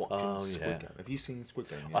around to watching Squid Game. Have you seen Squid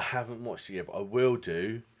Game yet? I haven't watched it yet, but I will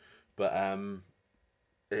do. But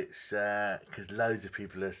it's because loads of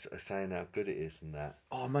people are saying how good it is and that.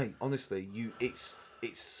 Oh mate, honestly, it's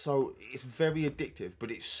very addictive,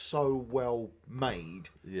 but it's so well made.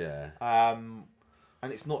 Yeah. And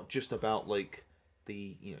it's not just about like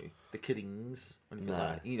the killings or anything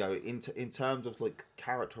like that. You know, in terms of like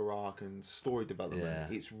character arc and story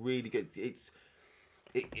development, it's really good.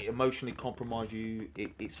 It emotionally compromises you.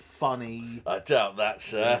 It's funny. I doubt that,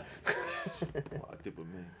 sir. What I did with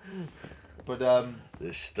me. But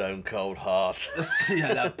this stone cold heart.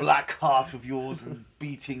 That black heart of yours and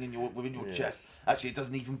beating within your chest. Actually, it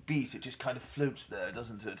doesn't even beat. It just kind of floats there,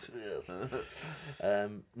 doesn't it? Yes.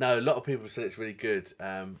 No, a lot of people say it's really good.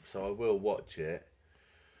 So I will watch it.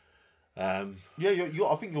 Yeah,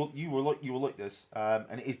 I think you will like this,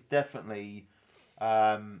 and it is definitely.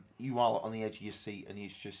 You are on the edge of your seat, and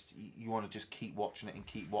you want to just keep watching it,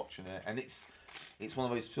 and it's one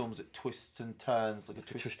of those films that twists and turns like a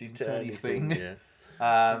twisty turny thing. Yeah.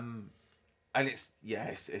 And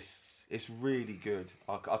it's really good.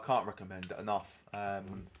 I can't recommend it enough.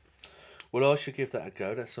 Well, I should give that a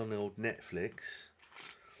go. That's on the old Netflix.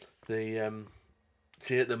 See,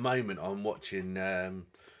 at the moment I'm watching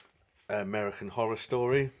American Horror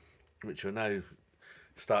Story, which I know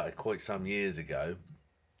started quite some years ago.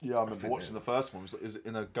 Yeah, I remember watching the first one. It was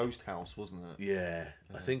in a ghost house, wasn't it? Yeah.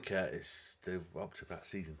 I think they're up to about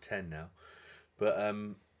season 10 now. But I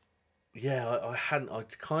hadn't. I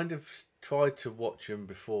kind of tried to watch them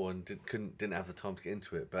before and didn't have the time to get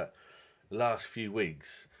into it. But the last few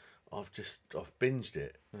weeks, I've binged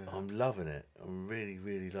it. Yeah. I'm loving it. I'm really,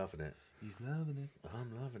 really loving it. He's loving it.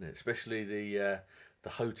 I'm loving it, especially the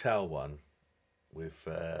hotel one with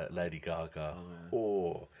Lady Gaga.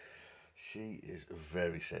 Oh, she is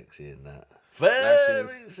very sexy in that. Very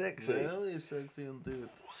sexy. Very sexy indeed.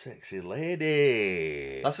 Sexy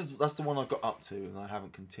lady. That's the one I got up to, and I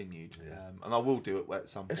haven't continued. Yeah. And I will do it at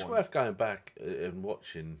some point. It's worth going back and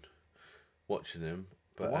watching them.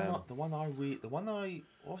 But what was the one I really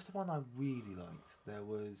liked? There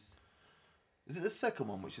was. Is it the second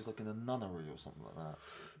one, which is like in a nunnery or something like that?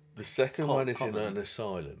 The second one is in an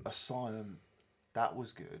asylum. Asylum, that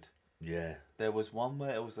was good. Yeah. There was one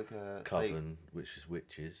where it was like a Coven, which is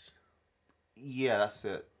witches. Yeah, that's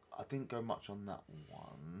it. I didn't go much on that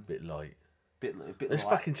one. Bit light. Bit There's light.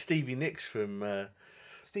 fucking Stevie Nicks from.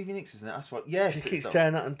 Stevie Nicks, isn't it? That's right. Yes. He keeps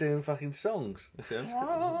turning up and doing fucking songs. That's it.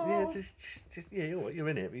 Yeah, just you're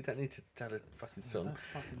in it, but you don't need to tell a fucking song.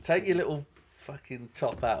 Take your little fucking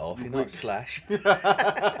top hat off. You're not Slash.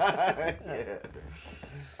 Yeah.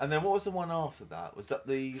 And then what was the one after that? Was that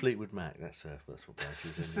the Fleetwood Mac? That's what Bryce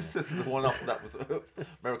was in. The one after that was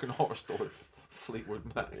American Horror Story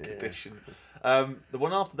Fleetwood Mac edition. The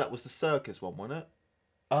one after that was the circus one, wasn't it?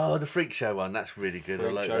 Oh, the Freak Show one. That's really good. I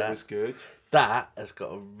Freak like Show that. was good. That has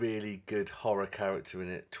got a really good horror character in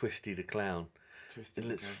it. Twisty the Clown. Twisty it the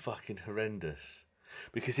looks Clown. fucking horrendous.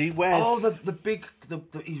 Because he wears... Oh, the big...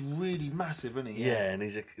 he's really massive, isn't he? Yeah,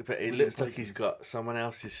 and but it looks like he's got someone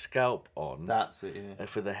else's scalp on. That's it, yeah.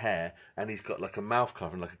 For the hair. And he's got like a mouth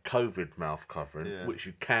covering, like a COVID mouth covering, Yeah. which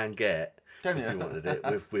you can get Can if you? you wanted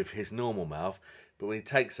it, with his normal mouth. But when he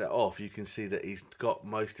takes that off, you can see that he's got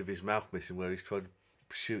most of his mouth missing where he's tried to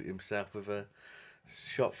shoot himself with a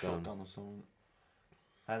shotgun. Shotgun or something.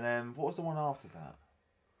 And then, what was the one after that?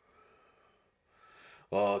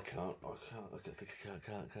 Oh, I can't.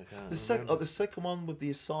 The second one with the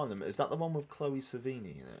asylum, is that the one with Chloe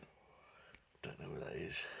Savini in it? Don't know where that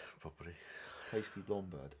is properly. Tasty Blonde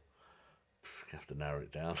Bird. You have to narrow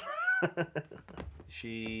it down.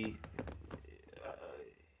 She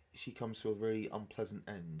comes to a very unpleasant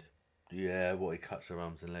end. Yeah, he cuts her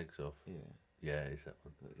arms and legs off. Yeah. Yeah, is that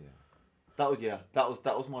one? Yeah.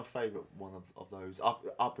 That was my favourite one of those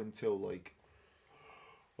up until like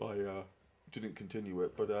I didn't continue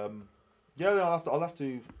it, but I'll have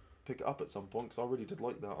to pick it up at some point because I really did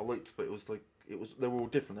like that. I liked that they were all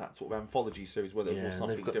different, that sort of anthology series where there was all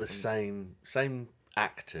something they've got different. the same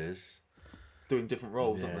actors doing different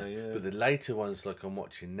roles, aren't they? Yeah. But the later ones, like I'm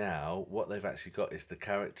watching now, what they've actually got is the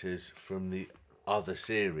characters from the other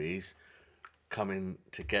series coming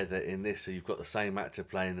together in this. So you've got the same actor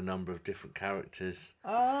playing a number of different characters.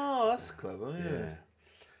 Oh, that's clever. Yeah.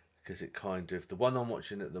 Because it kind of, the one I'm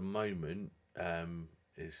watching at the moment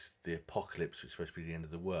is the Apocalypse, which is supposed to be the end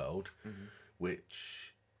of the world,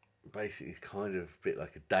 which basically is kind of a bit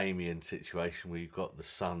like a Damien situation where you've got the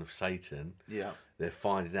son of Satan. Yeah. They're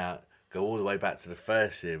finding out, go all the way back to the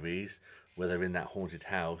first series where they're in that haunted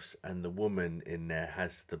house and the woman in there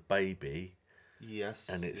has the baby. Yes.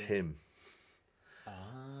 And it's him. Ah.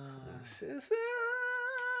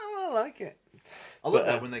 I like it. I like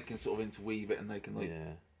that when they can sort of interweave it and they can like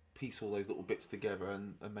yeah. piece all those little bits together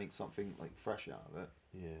and make something like fresh out of it.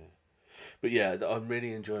 Yeah. But yeah, I'm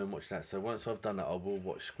really enjoying watching that. So once I've done that, I will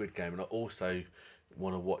watch Squid Game, and I also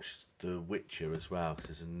want to watch The Witcher as well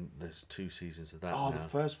because there's 2 seasons of that. Oh, now. the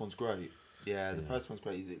first one's great. Yeah, the first one's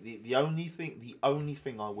great. The only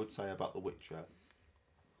thing I would say about The Witcher,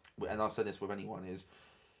 and I've said this with anyone, is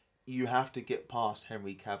you have to get past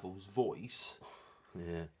Henry Cavill's voice.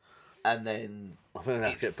 Yeah. And then I think I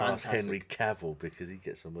have to get past fantastic. Henry Cavill because he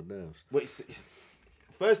gets on my nerves. Well,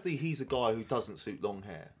 firstly, he's a guy who doesn't suit long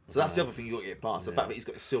hair, so that's the other thing you got to get past. The fact that he's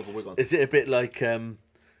got a silver wig on. Is it a bit like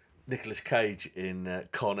Nicolas Cage in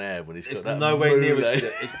Con Air when he's got that nowhere near mullet? as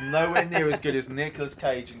good. It's nowhere near as good as Nicolas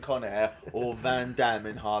Cage in Con Air or Van Damme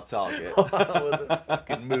in Hard Target. With the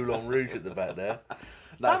fucking Moulin Rouge at the back there.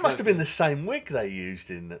 That must have been the same wig they used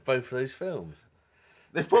in both of those films.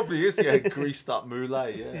 There probably is, yeah, greased up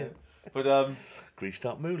Moulet, yeah. But Greased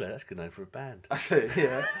Up Moulet, that's a good name for a band. That's it,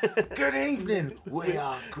 yeah. Good evening, we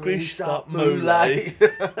are Greased Up Moulet.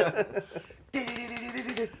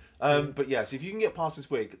 But yeah, so if you can get past his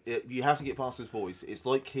wig, you have to get past his voice. It's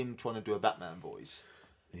like him trying to do a Batman voice.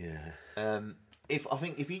 Yeah.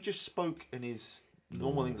 If he just spoke in his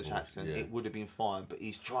normal English voice, accent, yeah. it would have been fine. But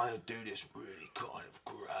he's trying to do this really kind of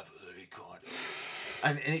gravelly kind of.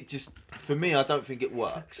 And it just, for me, I don't think it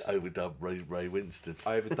works. It's overdubbed Ray Winston.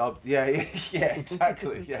 Overdubbed, yeah,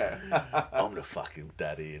 exactly, yeah. I'm the fucking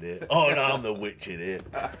daddy in it. Oh no, I'm the witch in it.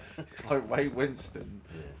 It's like Ray Winston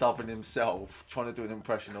dubbing himself, trying to do an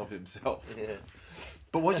impression of himself. Yeah.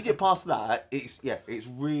 But once you get past that, it's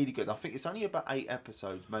really good. I think it's only about 8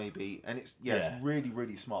 episodes, maybe, and it's really,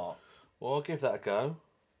 really smart. Well, I'll give that a go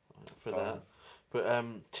for that. But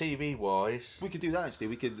TV wise, we could do that actually.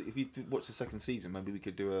 We could, if you watch the second season, maybe we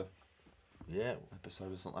could do a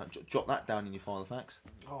episode or something like that. Jot that down in your file of facts.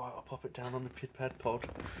 Oh, I'll pop it down on the Pidpad pod.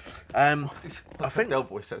 I think Del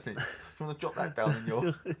voice that's it. Do you want to jot that down in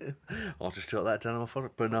your? I'll just jot that down on my phone.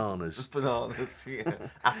 Bananas. Bananas. Yeah.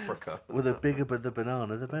 Africa. Well, the bigger the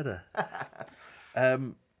banana, the better. Oh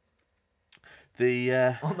no! Do you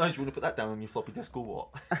want to put that down on your floppy disk or what?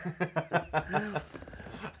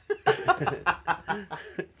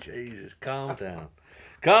 Jesus, calm down.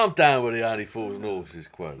 Calm down with the Only Fools and Horses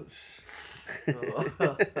quotes.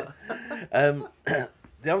 The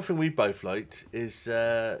other thing we both liked is,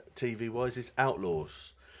 TV-wise, is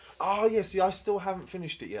Outlaws. Oh, yeah, see, I still haven't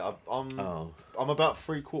finished it yet. I'm about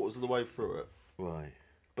 3/4 of the way through it. Right.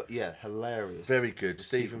 But yeah, hilarious. Very good.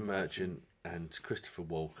 Stephen Merchant and Christopher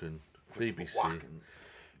Walken. BBC.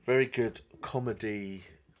 Very good comedy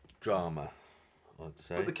drama, I'd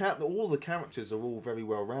say. But all the characters are all very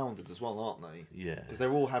well rounded as well, aren't they? Yeah. Because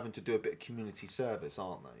they're all having to do a bit of community service,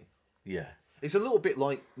 aren't they? Yeah. It's a little bit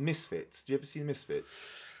like Misfits. Do you ever see Misfits?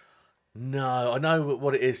 No, I know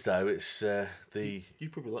what it is though. It's the. You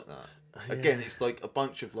probably like that. Yeah. Again, it's like a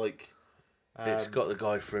bunch of like. It's got the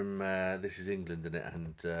guy from This Is England in it,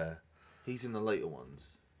 and he's in the later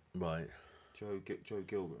ones. Right. Joe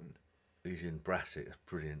Gilgun. He's in Brassic. That's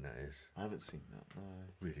brilliant. That is. I haven't seen that. No.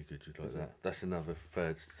 Really good. You'd like that. That's another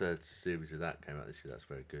third series of that came out this year. That's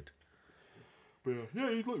very good. But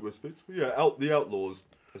yeah, you'd like Misfits. But yeah, The Outlaws.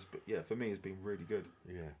 For me, has been really good.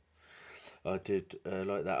 Yeah, I did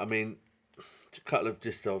like that. I mean,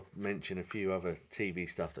 I'll mention a few other TV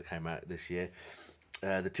stuff that came out this year.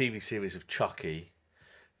 The TV series of Chucky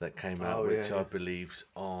that came out, which I believe's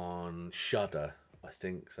on Shudder. I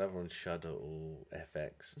think it's either on Shudder or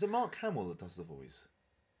FX. Is it Mark Hamill that does the voice?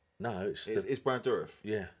 No, it's Brad Dourif.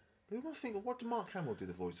 Yeah. Who am I thinking? What did Mark Hamill do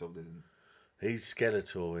the voice of? He's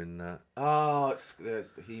Skeletor in that.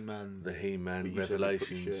 It's the He-Man. The He-Man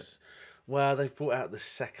Revelations. Well, they've brought out the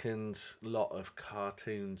second lot of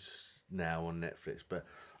cartoons now on Netflix, but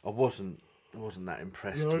I wasn't that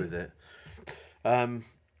impressed with it.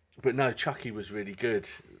 But no, Chucky was really good.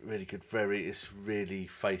 Really good. It's really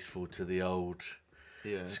faithful to the old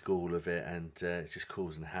school of it, and it's just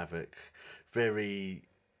causing havoc. Very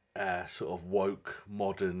sort of woke,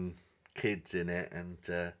 modern kids in it, and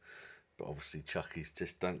but obviously Chucky's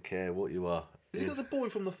just don't care what you are. Has he got the boy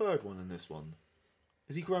from the third one in this one?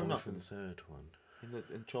 Has he grown up from the third one?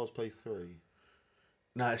 In Child's Play 3?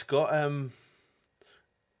 No, it's got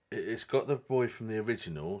the boy from the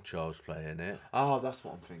original Child's Play in it. Oh, that's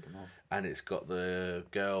what I'm thinking of. And it's got the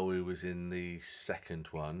girl who was in the second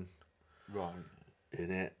one. Right.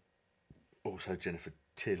 In it. Also Jennifer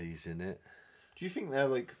Tilly's in it. Do you think they're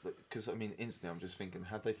like... Because, I mean, instantly I'm just thinking,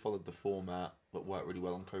 have they followed the format that worked really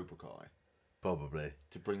well on Cobra Kai? Probably.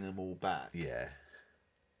 To bring them all back? Yeah.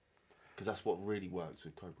 Because that's what really works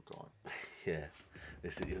with Cobra Kai. Yeah. You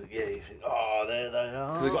think, oh, there they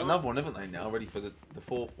are. They've got another one, haven't they, now, ready for the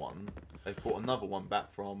fourth one. They've brought another one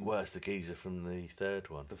back from... Well, it's the geezer from the third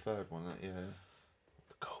one. The third one, yeah.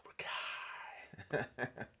 The Cobra Kai.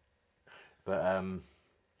 But,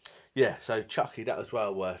 yeah, so Chucky, that was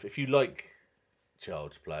well worth... If you like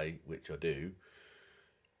Child's Play, which I do,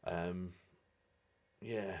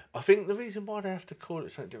 yeah. I think the reason why they have to call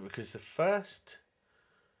it something different, because the first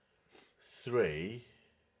 3...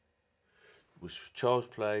 was Child's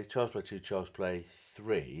Play 2, Child's Play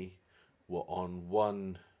 3 were on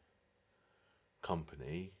one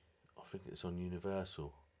company. I think it's on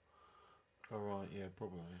Universal. Oh, right, yeah,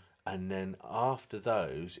 probably. And then after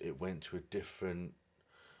those, it went to a different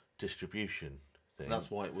distribution thing.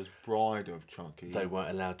 That's why it was Bride of Chucky. They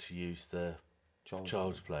weren't allowed to use the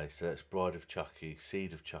Child's Play. So that's Bride of Chucky,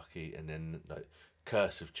 Seed of Chucky, and then like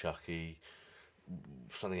Curse of Chucky,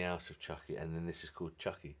 something else of Chucky, and then this is called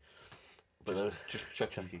Chucky. But just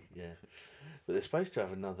Chucky, yeah. But they're supposed to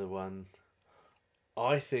have another one.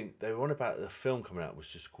 I think they were on about the film coming out was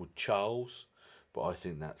just called Charles, but I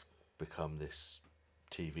think that's become this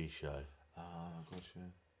TV show. Oh, I got you.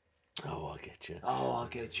 Oh, I get you. Oh, I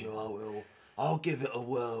get you. I will. I'll give it a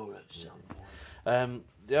whirl at some point.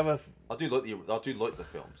 The other, I do like the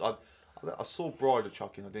films. I saw Bride of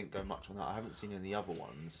Chucky and I didn't go much on that. I haven't seen any of the other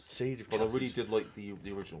ones. Seed of Chucky. But I really did like the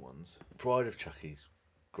original ones. Bride of Chucky's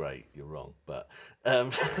great. You're wrong, but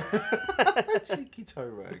cheeky toe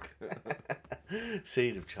rag.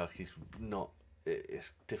 Seed of Chucky's not.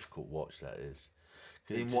 It's difficult watch, that is.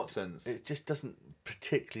 In what sense? It just doesn't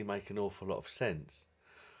particularly make an awful lot of sense.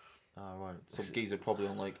 Oh, right. Some geezer probably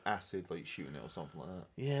on like acid, like shooting it or something like that.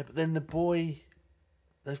 Yeah, but then the boy,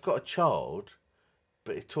 they've got a child,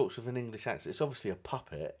 but it talks with an English accent. It's obviously a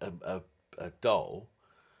puppet, a doll.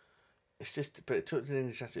 It's just, but it talks with an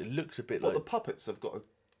English accent. It looks a bit like... the puppets have got a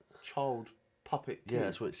child puppet kid. Yeah,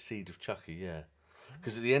 that's what it's Seed of Chucky, yeah.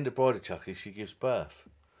 Because at the end of Bride of Chucky, she gives birth.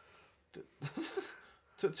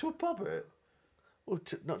 to a puppet? Well,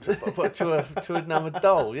 not to a puppet, but to another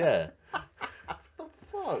doll, yeah. What the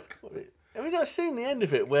fuck? Have you not seen the end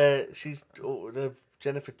of it where she's the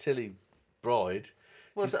Jennifer Tilly bride?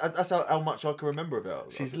 Well, that's how much I can remember about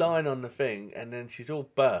it. She's lying on the thing, and then she's all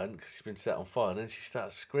burnt because she's been set on fire. And then she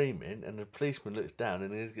starts screaming, and the policeman looks down,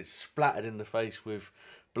 and he gets splattered in the face with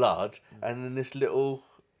blood. And then this little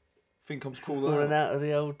thing comes crawling out of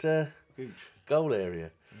the old goal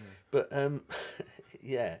area. But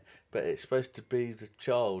yeah, but it's supposed to be the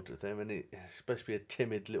child of them, and it's supposed to be a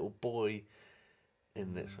timid little boy.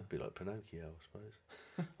 In it, so it'd be like Pinocchio, I suppose.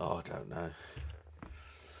 Oh, I don't know.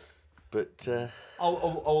 But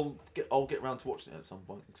I'll get around to watching it at some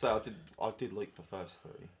point. So I did like the first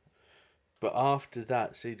 3. But after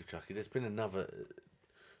that, Seed of Chucky, there's been another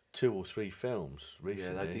 2 or 3 films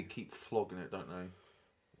recently. Yeah, they did keep flogging it, don't they?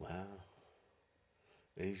 Wow.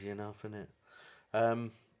 Easy enough, isn't it?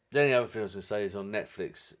 The only other thing I was going to say is on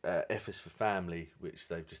Netflix, F is for Family, which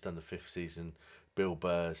they've just done the 5th season, Bill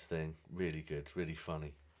Burr's thing. Really good, really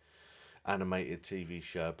funny. Animated TV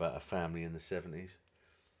show about a family in the 70s.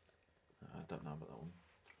 I don't know about that one.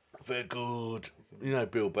 Very good. You know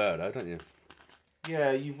Bill Burr, though, don't you?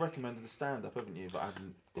 Yeah, you've recommended the stand-up, haven't you? But I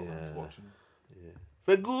haven't got around to watching. Yeah.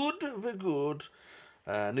 Very good, very good.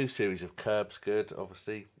 New series of Curb's good,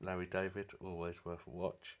 obviously. Larry David, always worth a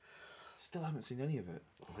watch. Still haven't seen any of it.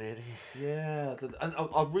 Really? Yeah, and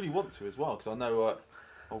I really want to as well, because I know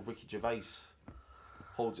old Ricky Gervais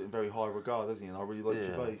holds it in very high regard, doesn't he? And I really like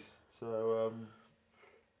Gervais. So,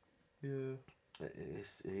 yeah. It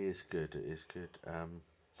is good, it is good.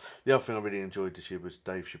 The other thing I really enjoyed this year was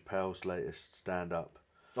Dave Chappelle's latest stand-up.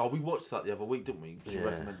 Oh, we watched that the other week, didn't we? You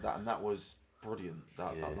recommended that, and that was brilliant.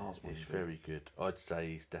 That last one. It's very good. I'd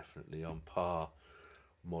say he's definitely on par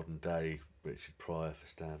modern day Richard Pryor for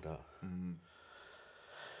stand-up.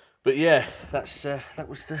 But yeah, that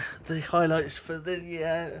was the highlights for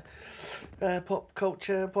the pop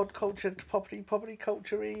culture, pod culture, property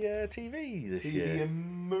culture TV this year. TV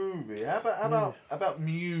and movie. How about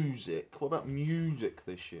music? What about music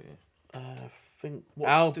this year? I think you?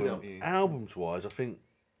 albums wise, I think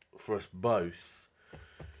for us both,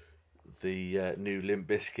 the new Limp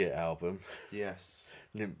Bizkit album. Yes.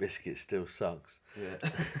 Limp Bizkit still sucks. Yeah.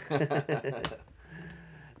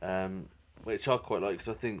 Which I quite like, because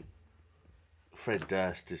I think Fred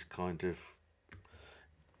Durst is kind of...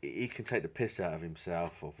 He can take the piss out of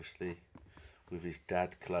himself, obviously, with his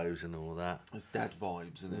dad clothes and all that. It's dad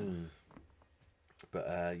vibes, isn't it?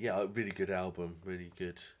 But yeah, a really good album, really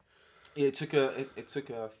good. Yeah, it took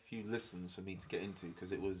a few listens for me to get into,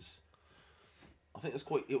 because it was... I think it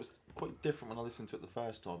was quite different when I listened to it the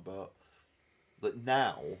first time, but like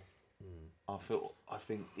now... I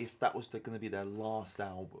think if that was going to be their last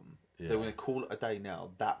album, if they were going to call it a day now,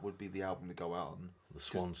 that would be the album to go out on. The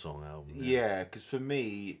Swan Song album. Yeah, because for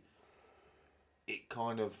me, it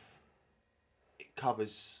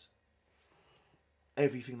covers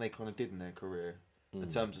everything they kind of did in their career in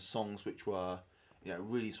terms of songs which were,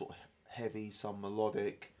 really sort of heavy, some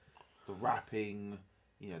melodic, the rapping,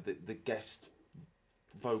 the guest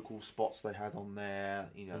vocal spots they had on there,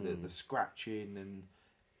 the scratching and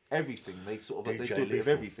everything. They sort of they do a bit of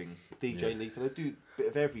everything. DJ Lethal, they do a bit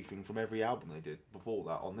of everything from every album they did before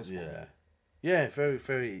that on this one. Yeah, very,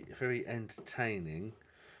 very, very entertaining.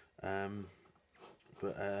 But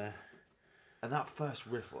and that first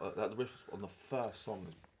riff, the riff on the first song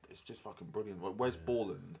is just fucking brilliant. Like Wes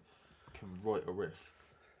Borland can write a riff,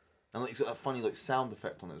 and he's got that funny sound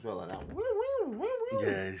effect on it as well, like that.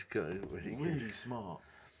 Yeah, he's got it really smart.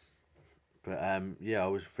 But I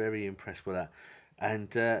was very impressed with that.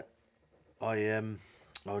 And I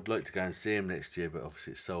would like to go and see him next year, but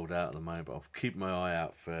obviously it's sold out at the moment. But I'll keep my eye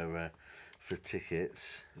out for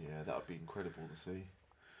tickets. Yeah, that would be incredible to see.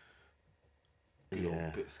 Good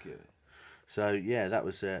old Bizkit. So yeah, that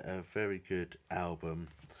was a very good album.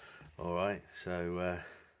 All right, so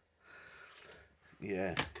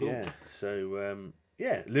cool. Yeah, so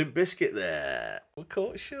Limp Bizkit there. We're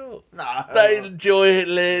caught short. Nah, they enjoy it,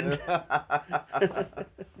 Lynn.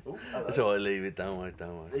 That's all right, leave it. Don't worry.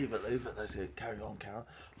 Leave it. That's it. Carry on.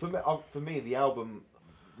 For me, the album,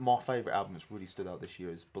 my favourite album that's really stood out this year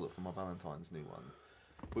is Bullet for My Valentine's new one,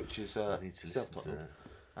 which is self-titled.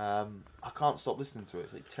 I can't stop listening to it.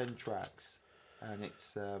 It's like 10 tracks, and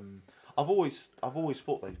it's. I've always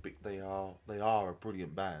thought they are a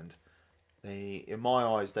brilliant band. In my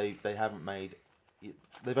eyes, they haven't made.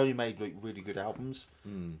 They've only made really good albums,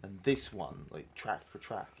 and this one, track for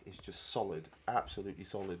track, is just solid, absolutely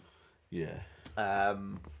solid. Yeah.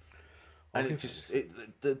 And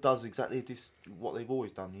it does exactly just what they've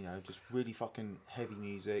always done. Just really fucking heavy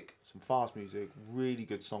music, some fast music, really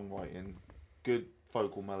good songwriting, good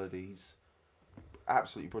vocal melodies,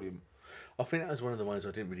 absolutely brilliant. I think that was one of the ones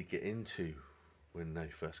I didn't really get into when they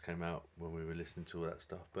first came out, when we were listening to all that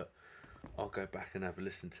stuff, but. I'll go back and have a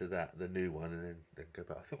listen to the new one, and then go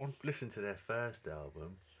back. I think I'll listen to their first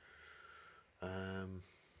album.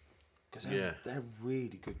 Because they're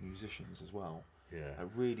really good musicians as well. Yeah. They're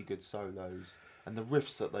really good solos, and the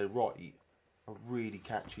riffs that they write are really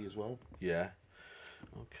catchy as well. Yeah.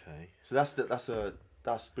 Okay. So that's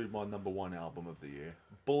been my number one album of the year.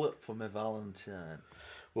 Bullet for My Valentine.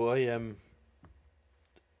 Well, I know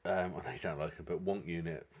you don't like it, but Wonk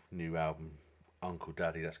Unit new album. Uncle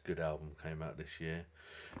Daddy, that's a good album, came out this year.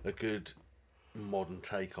 A good modern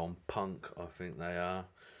take on punk, I think they are.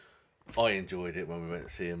 I enjoyed it when we went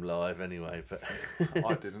to see him live anyway, but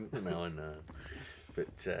I didn't. No, I know.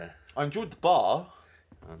 But I enjoyed the bar.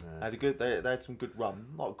 I know. They had some good rum.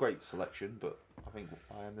 Not a great selection, but I think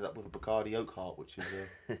I ended up with a Bacardi Oakheart, which is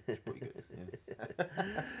pretty good.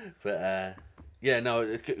 Yeah. But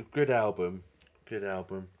no, good album,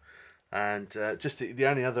 and just the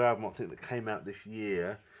only other album I think that came out this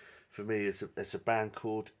year for me is a band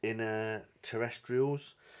called Inner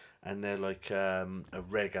Terrestrials, and they're like a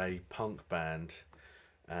reggae punk band,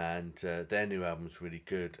 and their new album's really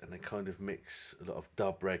good, and they kind of mix a lot of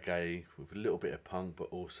dub reggae with a little bit of punk, but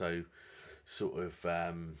also sort of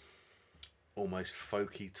almost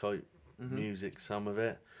folky type music, some of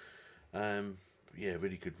it.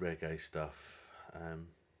 Really good reggae stuff.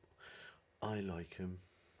 I like them.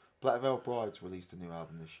 Black Veil Brides released a new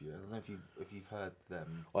album this year. I don't know if you've heard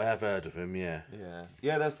them. I have heard of them. Yeah.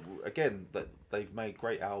 That's that they've made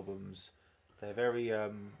great albums. They're very.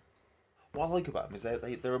 What I like about them is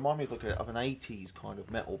they remind me of an 80s kind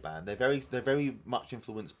of metal band. They're very much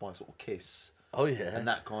influenced by sort of Kiss. Oh yeah. And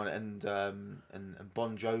that kind of and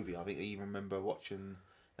Bon Jovi. I think I even remember watching.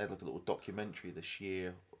 They had like a little documentary this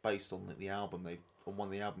year based on the album on one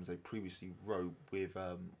of the albums they previously wrote with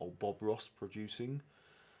old Bob Ross producing.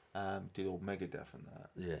 Did all Megadeth and that.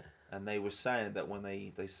 Yeah. And they were saying that when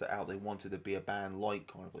they set out, they wanted to be a band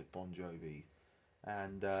like kind of like Bon Jovi,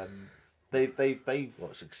 and they've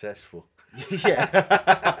what successful. Yeah.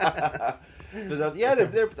 But,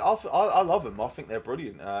 I love them. I think they're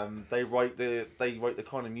brilliant. They write the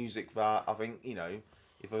kind of music that I think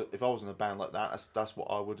if I was in a band like that, that's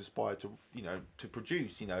what I would aspire to to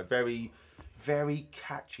produce. Very, very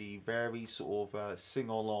catchy, very sort of sing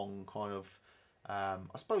along kind of. I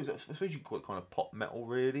suppose you could call it kind of pop metal,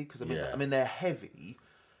 really, because I mean they're heavy,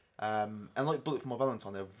 and like Bullet for My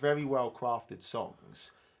Valentine, they're very well crafted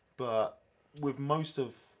songs. But with most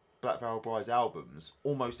of Black Veil Bride's albums,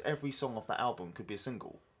 almost every song off that album could be a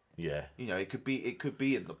single. Yeah, it could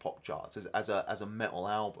be in the pop charts as a metal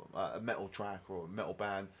album, a metal track or a metal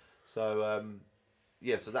band. So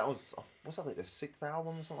so that was what's that, like their 6th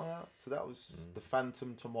album or something like that. So that was The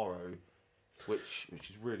Phantom Tomorrow. Which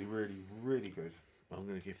is really, really, really good. I'm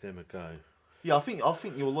going to give them a go. Yeah, I think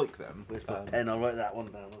you'll like them. Where's my pen? I'll write that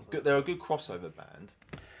one down. They're a good crossover band,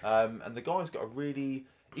 and the guy's got a really.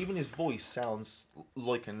 Even his voice sounds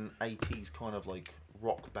like an 80s kind of like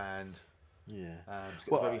rock band. Yeah, it's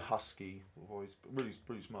got a very husky voice, but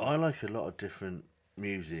really smart. I like a lot of different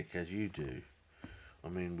music, as you do. I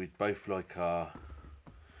mean, we both like our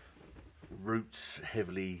roots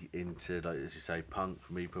heavily into, like as you say, punk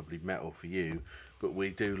for me, probably metal for you, but we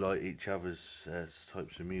do like each other's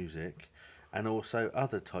types of music, and also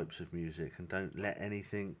other types of music, and don't let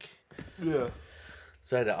anything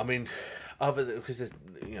say that. I mean, other than, because there's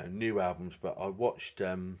new albums, but I watched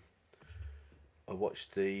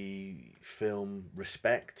the film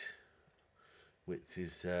Respect, which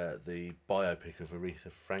is the biopic of Aretha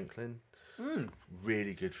Franklin.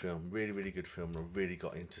 Really good film, really good film. I really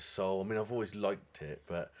got into soul. I mean, I've always liked it,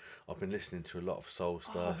 but I've been listening to a lot of soul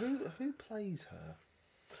stuff. Who plays her?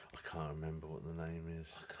 I can't remember what the name is.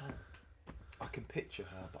 I can picture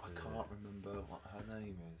her, but I can't remember what her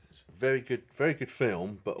name is. It's a very good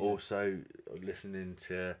film, but also listening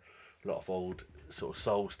to a lot of old sort of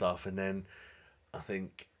soul stuff, and then I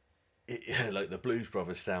think like the Blues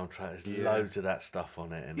Brothers soundtrack, there's loads of that stuff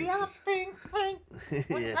on it, and yeah.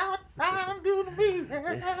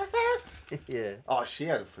 Oh, she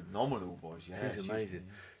had a phenomenal voice. Yeah, she's amazing.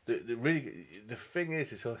 The thing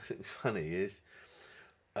is, it's funny is,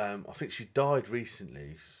 I think she died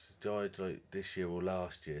recently. She died like this year or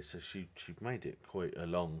last year, so she made it quite a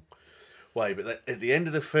long way. But at the end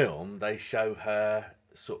of the film, they show her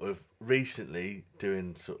sort of recently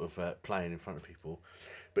doing sort of playing in front of people.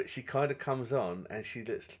 But she kind of comes on, and she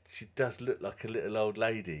does look like a little old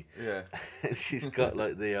lady. Yeah. And she's got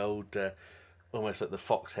like the old, almost like the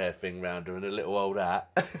fox hair thing round her, and a little old hat,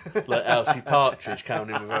 like Elsie Partridge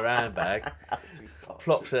coming in with her handbag,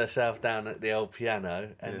 plops herself down at the old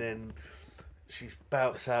piano, and then she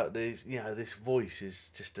bouts out these. This voice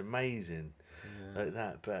is just amazing, like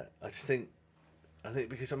that. But I think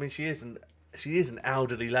because I mean she is an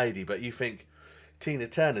elderly lady, but you think Tina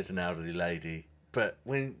Turner's an elderly lady. But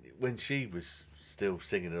when she was still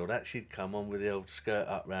singing and all that, she'd come on with the old skirt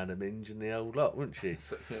up round her minge and the old lot, wouldn't she?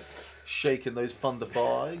 Shaking those thunder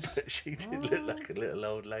thighs. She did look like a little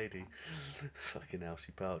old lady. Fucking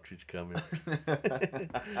Elsie Partridge coming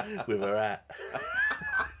with her hat.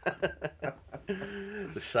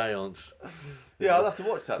 The seance. Yeah, I'll have to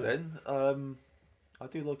watch that then. I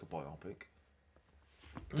do like a biopic.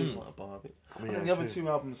 I think the other 2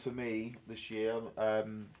 albums for me this year.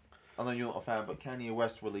 I know you're not a fan, but Kanye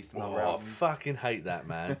West released another I album. fucking hate that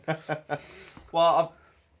man. Well,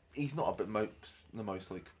 he's not the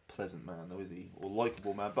most like pleasant man, though, is he? Or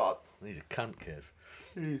likable man, but he's a cunt, Kev.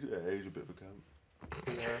 He's a bit of a cunt.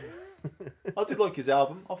 I did like his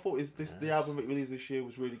album. I thought the album that he released this year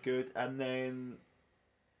was really good, and then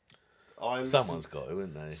someone's got to,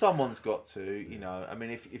 haven't they? Someone's got to, you know. I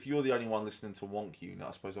mean, if you're the only one listening to Wonk Unit,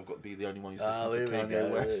 I suppose I've got to be the only one who's listening to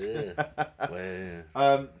Kanye West.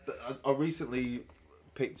 But I recently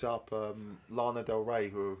picked up Lana Del Rey,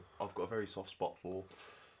 who I've got a very soft spot for.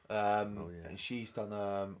 And she's done.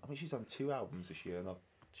 I think she's done 2 albums this year, and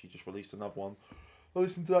she just released another one. I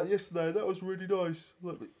listened to that yesterday. That was really nice.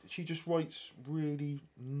 Look, she just writes really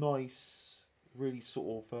nice, really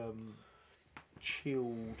sort of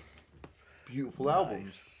chilled, beautiful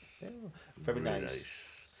albums. Yeah, very really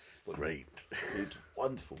nice. Great. It's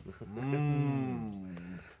wonderful.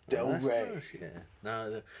 Del Rey. Nice, yeah.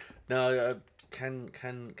 No.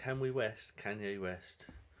 Kanye West.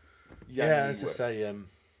 Yeah, as I say.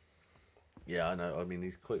 Yeah, I know. I mean,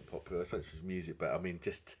 he's quite popular, especially his music. But I mean,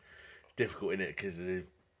 just it's difficult in it because of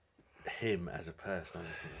him as a person. I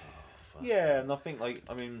just think, fuck. Yeah, and I think I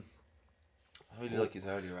really like his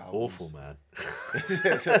earlier albums. Awful, man.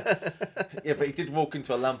 Yeah, but he did walk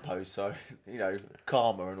into a lamppost, so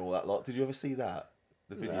karma and all that lot. Did you ever see that?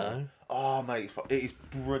 The video? No. Oh mate, it is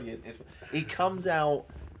brilliant. He comes out.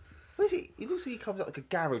 Where is he? He looks like he comes out like a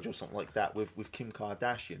garage or something like that with Kim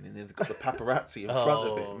Kardashian, and they've got the paparazzi in front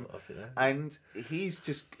of him, and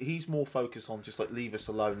he's more focused on just like leave us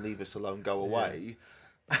alone, go away,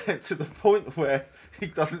 to the point where he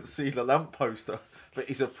doesn't see the lampposter, but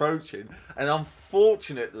he's approaching, and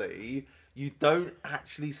unfortunately you don't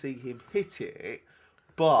actually see him hit it.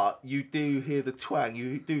 But you do hear the twang,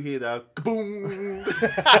 you do hear the boom,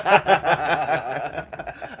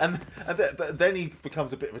 but then he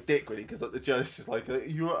becomes a bit of a dick really, because the journalist is like, "Are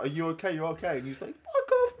you okay? You're okay?" And he's like,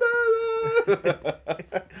 "Fuck off,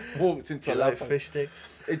 man!" Walks into a like fish sticks.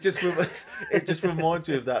 It just reminds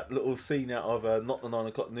you of that little scene out of Not the 9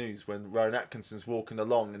 O'Clock News when Rowan Atkinson's walking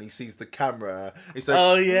along and he sees the camera. He's like,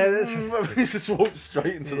 "Oh yeah," that's he just walks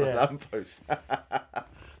straight into the lamppost. But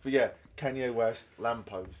yeah. Kanye West,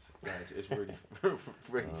 lamppost. Yeah, it's really, really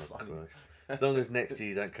funny. Christ. As long as next year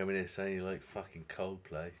you don't come in here saying you like fucking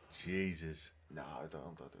Coldplay. Jesus. No, I don't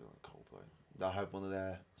like Coldplay. I had one of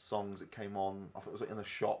their songs that came on. I thought it was like in a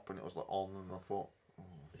shop and it was like on, and I thought,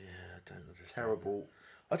 yeah, I don't understand. Terrible.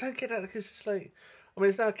 I don't get that because it's like, I mean,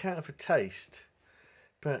 it's no accounting for taste,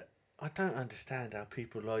 but I don't understand how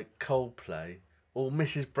people like Coldplay or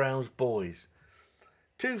Mrs. Brown's Boys.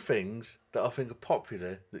 2 things that I think are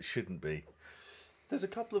popular that shouldn't be. There's a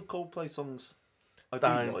couple of Coldplay songs I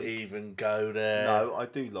don't like. even go there. No, I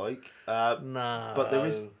do like. No. But there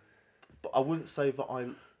is. But I wouldn't say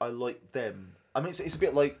that I like them. I mean, it's a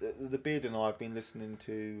bit like the Beard and I have been listening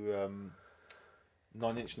to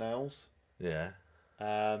 9 Inch Nails. Yeah.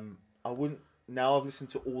 I wouldn't. Now I've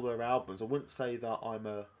listened to all their albums. I wouldn't say that I'm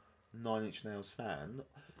a 9 Inch Nails fan.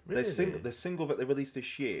 Really? The single that they released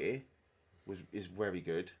this year is very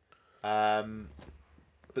good, but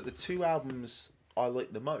the 2 albums I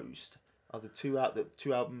like the most are the two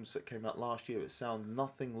albums that came out last year. It sound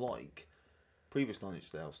nothing like previous 9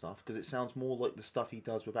 Inch Nails stuff, because it sounds more like the stuff he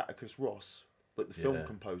does with Atticus Ross, like the film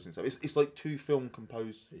composing stuff. It's like 2 film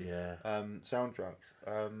composed soundtracks.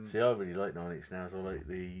 See, I really like 9 Inch Nails. I like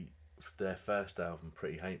their first album,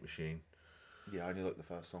 Pretty Hate Machine. Yeah, I only like the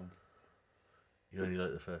first song. You only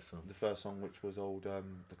like the first song? The first song, which was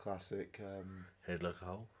the classic... Head Like a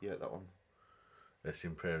Hole? Yeah, that one. That's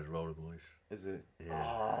in Prayer of the Roller Boys. Is it? Yeah.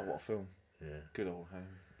 Ah, what a film. Yeah. Good old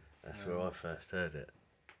home. That's where I first heard it.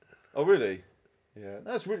 Oh, really? Yeah.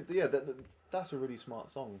 That's really... Yeah, that's a really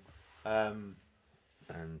smart song. And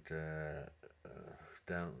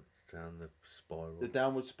down the spiral. The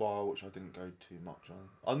Downward Spiral, which I didn't go too much on.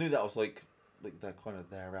 I knew that was like their kind of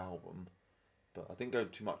their album. But I didn't go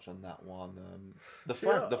too much on that one. The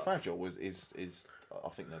Fragile is I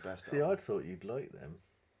think their best. See, album. I thought you'd like them.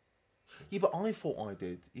 Yeah, but I thought I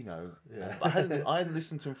did. Yeah. I hadn't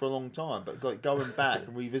listened to them for a long time. But like going back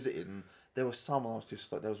and revisiting, there was some I was just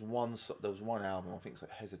like there was one album I think it's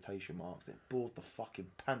like Hesitation Marks that bored the fucking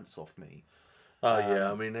pants off me. Oh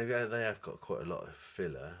yeah, I mean they have got quite a lot of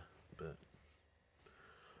filler,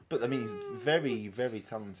 but I mean he's a very, very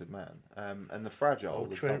talented man. And the Fragile,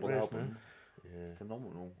 the double album. Yeah.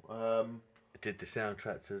 Phenomenal. Did the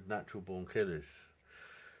soundtrack to Natural Born Killers.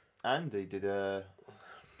 And he did Girl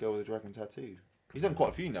with a Dragon Tattoo. He's done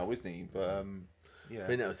quite a few now, isn't he? But yeah. I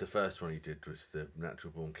think that was the first one he did, was the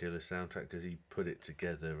Natural Born Killers soundtrack, because he put it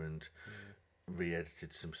together and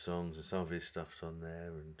re-edited some songs, and some of his stuff's on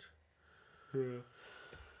there. And Very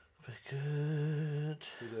good.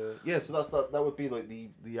 Yeah, so that would be like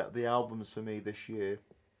the albums for me this year.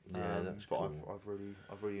 Yeah, that's cool.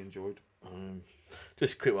 I've really enjoyed.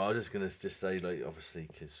 Just a quick one. I was just going to say, like, obviously,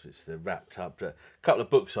 because it's the wrapped up. A couple of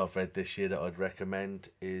books I've read this year that I'd recommend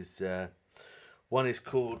is one is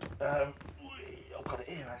called I've got it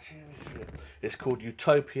here actually. It's called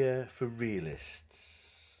Utopia for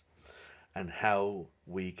Realists and How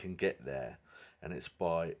We Can Get There, and it's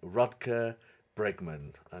by Rutger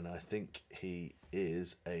Bregman, and I think he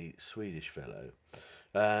is a Swedish fellow.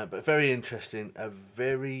 But very interesting, a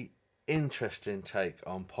very interesting take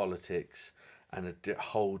on politics and a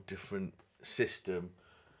whole different system,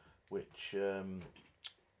 which I'm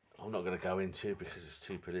not going to go into because it's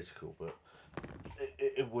too political, but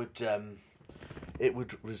it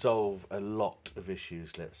would resolve a lot of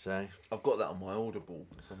issues, let's say. I've got that on my Audible.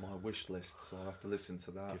 It's on my wish list, so I'll have to listen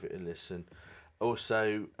to that. Give it a listen.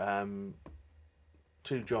 Also,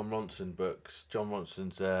 2 Jon Ronson books. Jon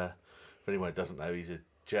Ronson's, for anyone who doesn't know, he's a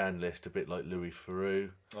journalist, a bit like Louis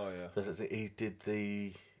Theroux. Oh, yeah. He did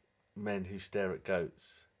the Men Who Stare at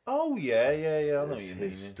Goats. Oh, yeah. I know what you mean.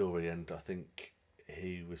 His story, and I think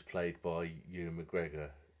he was played by Ewan McGregor,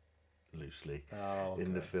 loosely,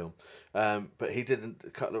 in the film. But he did a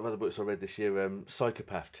couple of other books I read this year,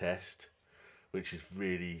 Psychopath Test, which is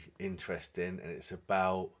really interesting, and it's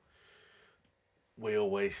about... We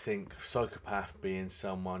always think of psychopath being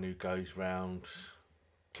someone who goes round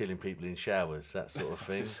killing people in showers, that sort of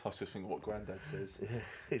thing. I was just thinking what Grandad says. Yeah,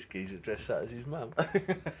 his geezer dressed up as his mum.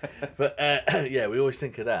 But yeah, we always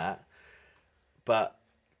think of that. But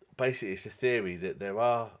basically, it's a theory that there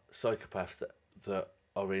are psychopaths that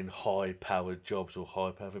are in high-powered jobs or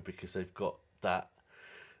high-powered because they've got that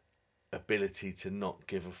ability to not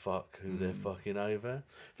give a fuck who they're fucking over.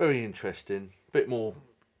 Very interesting. Bit more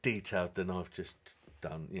detailed than I've just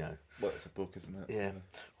done, you know. Well, it's a book, isn't it? Yeah.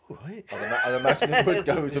 So, right. I'd imagine it would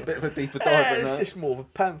go into a bit of a deeper dive than it's that. just more of a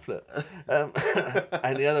pamphlet.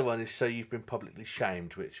 And the other one is So You've Been Publicly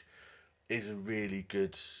Shamed, which is a really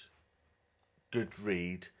good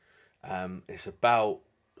read. It's about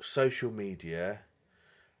social media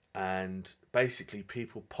and basically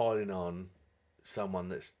people piling on someone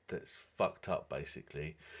that's fucked up,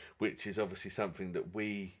 basically, which is obviously something that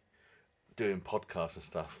we doing podcasts and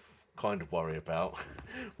stuff kind of worry about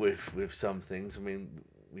with some things. I mean,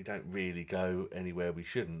 we don't really go anywhere we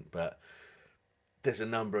shouldn't, but there's a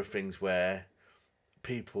number of things where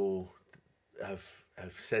people have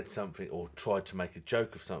said something or tried to make a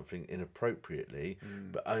joke of something inappropriately,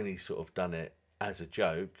 but only sort of done it as a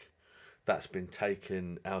joke. That's been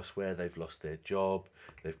taken elsewhere. They've lost their job.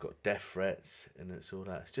 They've got death threats, and it's all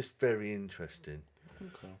that. It's just very interesting.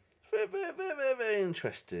 Okay. Very, very, very, very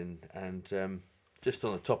interesting. And just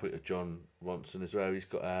on the topic of Jon Ronson as well, he's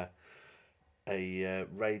got a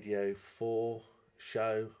Radio 4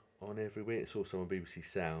 show on every week. It's also on BBC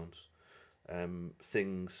Sounds.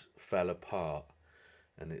 Things Fell Apart,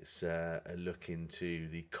 and it's a look into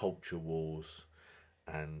the culture wars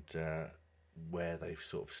and where they've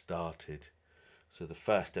sort of started. So the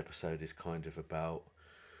first episode is kind of about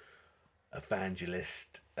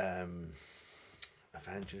evangelist, you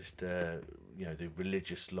know, the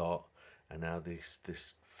religious lot, and now this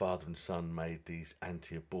father and son made these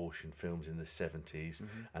anti-abortion films in the 70s,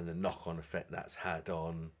 and the knock-on effect that's had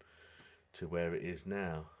on to where it is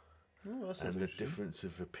now. Oh, that's and the difference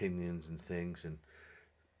of opinions and things, and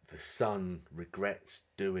the son regrets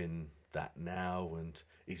doing that now, and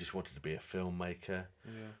he just wanted to be a filmmaker.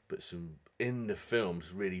 But some in the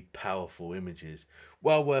films, really powerful images,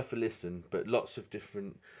 well worth a listen. But lots of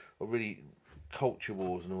different, really culture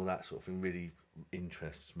wars and all that sort of thing really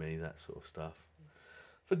interests me. That sort of stuff.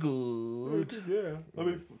 For good. Yeah, I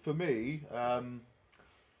mean, for me,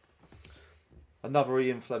 another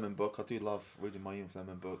Ian Fleming book. I do love reading my Ian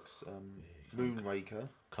Fleming books. Moonraker.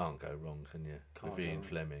 Can't go wrong, can you? With Ian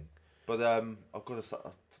Fleming. But I've got to say,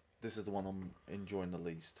 this is the one I'm enjoying the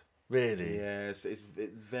least. Really? Yeah, it's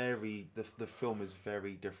very. The film is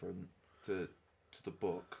very different to the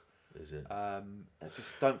book. Is it? I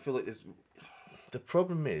just don't feel like there's. The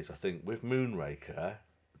problem is, I think, with Moonraker,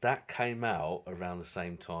 that came out around the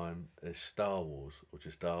same time as Star Wars, or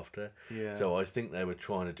just after. Yeah. So I think they were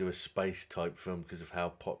trying to do a space type film because of how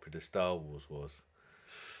popular Star Wars was.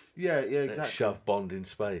 Yeah, exactly. Let's shove Bond in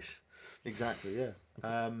space. Exactly, yeah.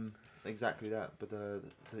 Exactly that. But the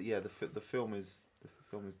film is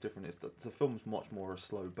different. The film's much more a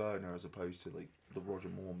slow burner as opposed to like the Roger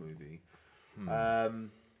Moore movie.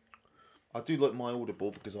 I do like my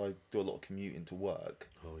Audible because I do a lot of commuting to work.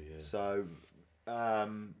 Oh yeah. So,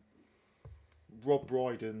 Rob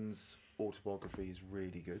Brydon's autobiography is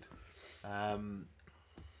really good. I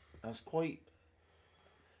was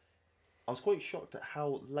quite shocked at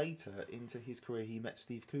how later into his career he met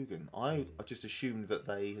Steve Coogan. I just assumed that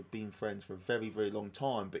they had been friends for a very, very long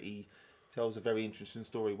time, but he tells a very interesting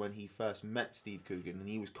story when he first met Steve Coogan, and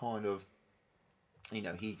he was kind of,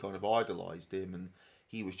 he kind of idolised him, and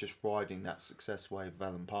he was just riding that success wave of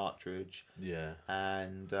Alan Partridge. Yeah.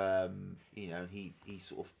 And, he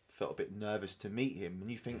sort of felt a bit nervous to meet him,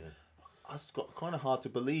 and you think... It's got kind of hard to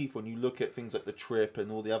believe when you look at things like The Trip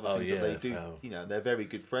and all the other things that they do. They're very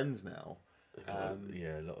good friends now. A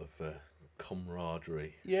lot of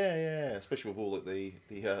camaraderie. Yeah, especially with all like the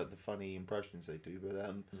funny impressions they do.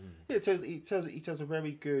 But he tells a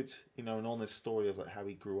very good, an honest story of like how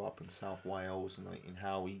he grew up in South Wales and like in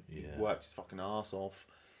how he worked his fucking arse off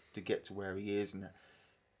to get to where he is.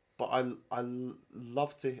 But I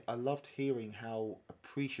loved hearing how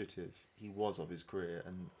appreciative he was of his career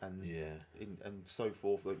and so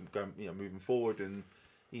forth, like going, moving forward, and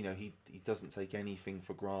he doesn't take anything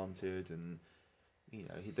for granted, and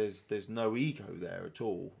there's no ego there at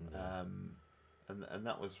all. And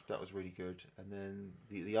that was really good. And then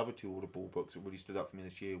the other two Audible books that really stood up for me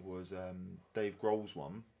this year was Dave Grohl's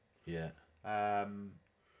one. Yeah. And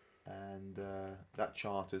that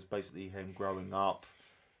charters basically him growing up,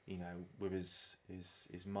 with his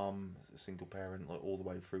mum as a single parent, like all the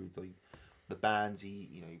way through the bands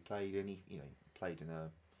he played in. He played in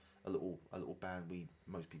a little band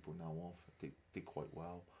most people know of. Did quite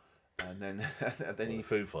well. And then he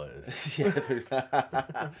Foo Fighters.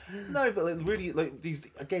 No, but like really, like these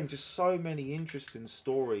again, just so many interesting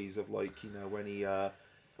stories of like when he. I'll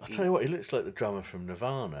tell you what, he looks like the drummer from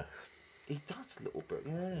Nirvana. He does a little bit,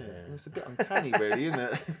 yeah. It's a bit uncanny, really, isn't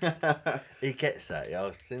it? He gets that. Yeah, I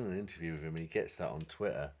was seeing an interview with him. He gets that on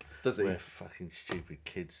Twitter. Does he? Where fucking stupid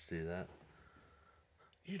kids do that.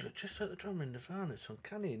 You look just like the drummer in Nirvana. It's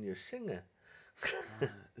uncanny, and you're a singer.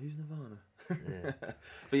 Who's Nirvana? Yeah.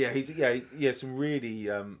 But yeah, some really,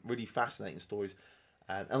 really fascinating stories.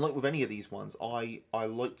 And like with any of these ones, I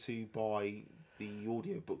like to buy the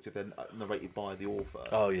audio books if they're narrated by the author.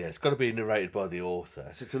 Oh yeah, it's got to be narrated by the author.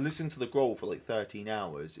 So to listen to the Grohl for like 13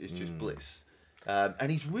 hours is just bliss. And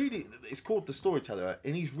it's called The Storyteller,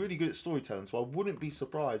 and he's really good at storytelling, so I wouldn't be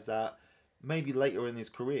surprised that maybe later in his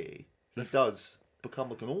career he does become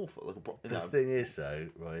like an author. The thing is though,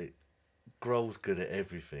 right, Grohl's good at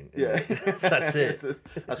everything. Yeah. That's it.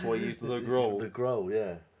 That's why he used the Grohl. The Grohl,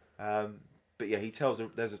 yeah. But yeah, he tells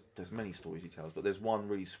there's many stories he tells, but there's one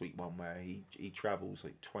really sweet one where he travels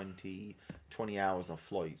like 20 hours on a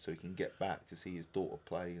flight so he can get back to see his daughter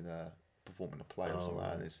play performing a play or something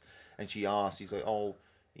like this. And she asks, he's like, how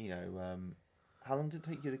long did it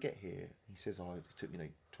take you to get here? He says, it took me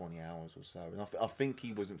like 20 hours or so. And I think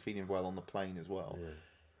he wasn't feeling well on the plane as well. Yeah.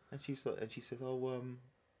 And she says,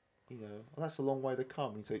 that's a long way to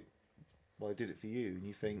come. And he's like, well, I did it for you, and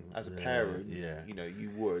you think as a parent,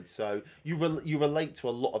 you would. So you relate to a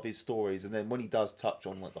lot of his stories, and then when he does touch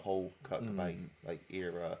on like the whole Kurt Cobain like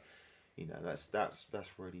era, that's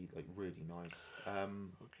really like really nice. I'll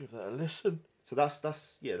give that a listen. So that's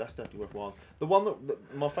definitely worthwhile. The one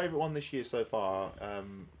my favourite one this year so far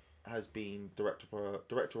has been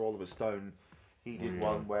director Oliver Stone. He did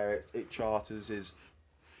one where it charters his.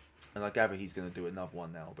 And I gather he's going to do another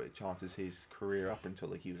one now, but it charters his career up until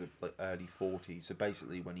like he was like early 40s. So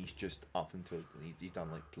basically, when he's just up until he's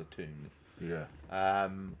done like Platoon. Yeah.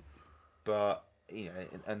 But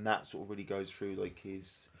and that sort of really goes through like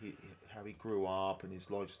how he grew up and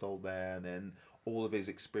his lifestyle there, and then all of his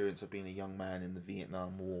experience of being a young man in the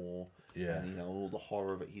Vietnam War. Yeah. And all the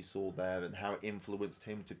horror that he saw there, and how it influenced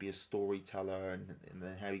him to be a storyteller, and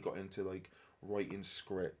then how he got into like writing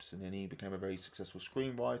scripts, and then he became a very successful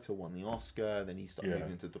screenwriter, won the Oscar, and then he started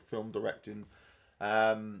moving into the film directing,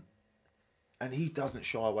 and he doesn't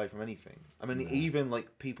shy away from anything. I mean, even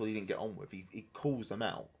like people he didn't get on with, he calls them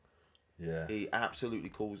out. Yeah, he absolutely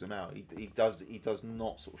calls them out. He does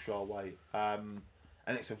not sort of shy away, and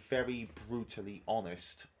it's a very brutally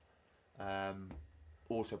honest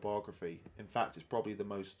autobiography. In fact, it's probably the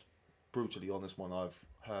most brutally honest one I've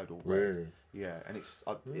heard or read. Really? Yeah, and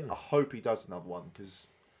I hope he does another one, because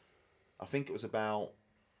I think it was about,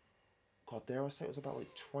 dare I say it was about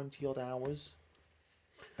like 20 odd hours,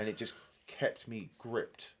 and it just kept me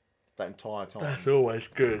gripped that entire time. That's always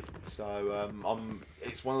good. So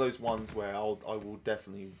it's one of those ones where I will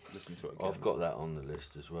definitely listen to it again. I've got that on the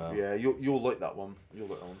list as well. Yeah, you'll like that one. Give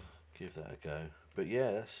that a go. But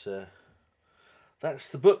yeah, that's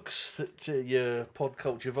the books that your Pod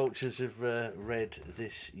Culture Vultures have read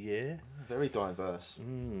this year. Very diverse.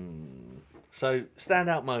 So,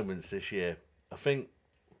 standout moments this year. I think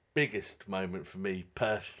biggest moment for me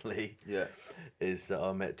personally, is that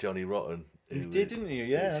I met Johnny Rotten. You did, didn't you?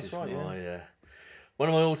 Yeah, that's right. One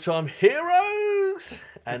of my all-time heroes,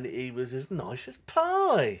 and he was as nice as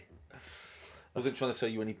pie. I wasn't trying to sell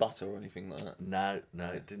you any butter or anything like that. No,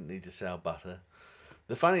 it didn't need to sell butter.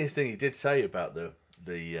 The funniest thing he did say about the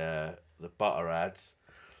butter ads,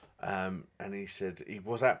 and he said he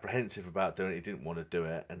was apprehensive about doing it. He didn't want to do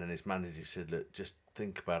it, and then his manager said, "Look, just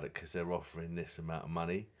think about it because they're offering this amount of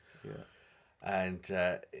money." Yeah. And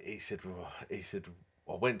he said,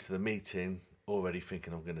 I went to the meeting already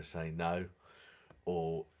thinking I'm going to say no,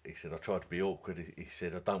 or he said I tried to be awkward. He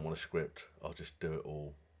said I don't want a script. I'll just do it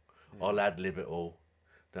all. Yeah. I'll ad lib it all.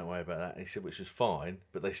 Don't worry about that. And he said, which was fine,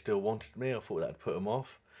 but they still wanted me. I thought that'd put them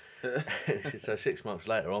off. He said, so 6 months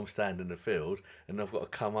later, I'm standing in the field and I've got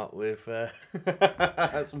to come up with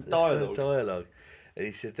some dialogue. And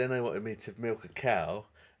he said, then they wanted me to milk a cow.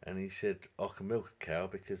 And he said, I can milk a cow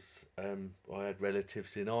because I had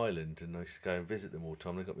relatives in Ireland and I used to go and visit them all the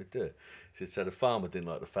time. They got me to do it. He said, so the farmer didn't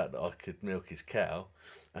like the fact that I could milk his cow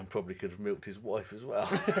and probably could have milked his wife as well.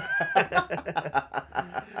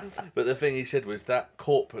 But the thing he said was that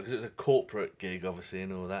corporate, because it was a corporate gig, obviously,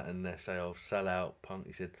 and all that, and they say, oh, sell out, punk.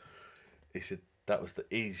 He said that was the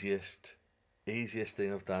easiest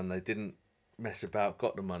thing I've done. They didn't mess about,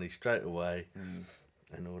 got the money straight away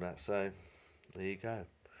and all that. So there you go.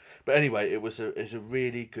 But anyway, it was a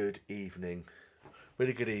really good evening.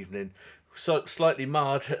 Really good evening. So slightly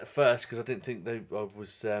marred at first because I didn't think they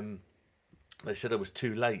said I was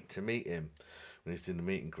too late to meet him when he was doing the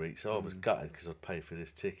meet and greet. So I was gutted because I'd paid for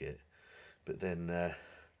this ticket. But then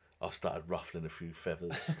I started ruffling a few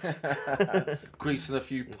feathers. Greasing a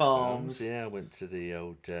few palms. Yeah, I went to the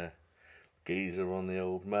old geezer on the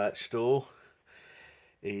old merch store.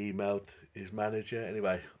 He emailed his manager.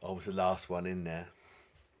 Anyway, I was the last one in there.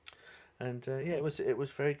 And it was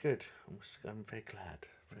very good. I'm very glad.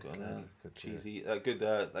 Very glad. Cheesy, a good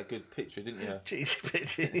picture, didn't you? Cheesy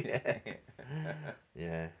picture,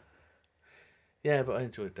 yeah. Yeah, but I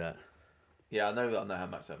enjoyed that. Yeah, I know how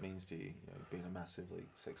much that means to you. You know, being a massive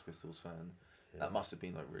Sex Pistols fan, that must have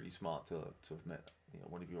been really smart to have met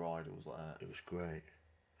one of your idols like that. It was great.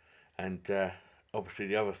 And obviously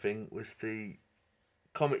the other thing was the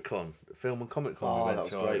Comic-Con, the film and Comic-Con event. That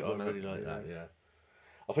was great. I really like that. Yeah.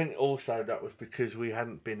 I think also that was because we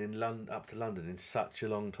hadn't been in up to London in such a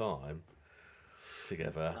long time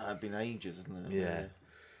together. It's been ages, hasn't it? Yeah.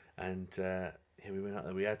 And we went up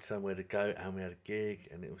there. We had somewhere to go, and we had a gig,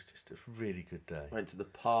 and it was just a really good day. Went to the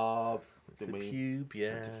pub. The Cube,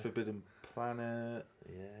 yeah. Went to Forbidden Planet.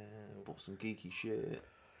 Yeah. Bought some geeky shit.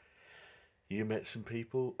 You met some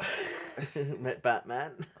people. Met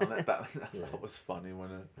Batman. I met Batman. That was funny,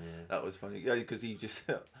 wasn't it? Yeah. That was funny. Yeah, because he just...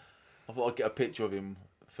 I thought I'd get a picture of him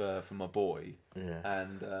for my boy. Yeah.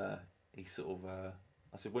 And he sort of...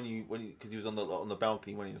 I said, when you because he was on the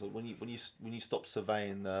balcony when he was like, when you stop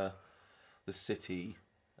surveying the city,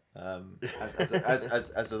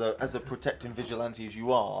 as a protecting vigilante as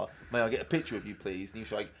you are, may I get a picture of you, please? And he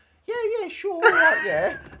was like, yeah, sure, right,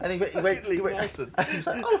 yeah. And he went and he was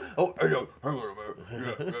like, oh, hello, hang on a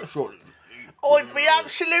minute, yeah, sure. I'd be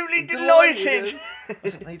absolutely delighted. I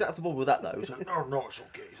said, no, you don't have to bother with that though. He's like, no, it's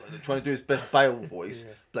okay. He's like, trying to do his best Bale voice.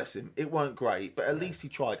 Yeah. Bless him. It weren't great, but at least he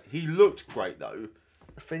tried. He looked great though.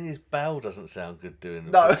 The thing is, Bale doesn't sound good doing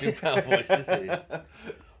the Bale voice, does he?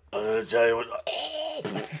 I'm going to tell you what...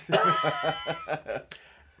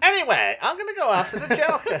 Anyway, I'm going to go after the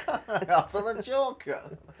Joker. After the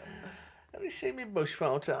Joker. Have you seen me bush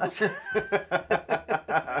photos? Have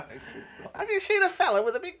you seen a fella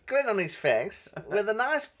with a big grin on his face with a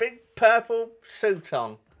nice big purple suit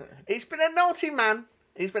on? He's been a naughty man.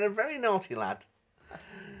 He's been a very naughty lad.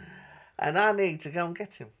 And I need to go and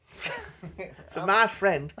get him. For my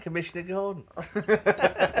friend, Commissioner Gordon.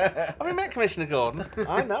 Have you met Commissioner Gordon?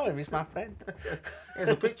 I know him, he's my friend. There's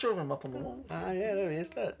a picture of him up on the wall. Ah, yeah, there he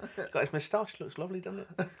is, look. He's got his moustache, looks lovely, doesn't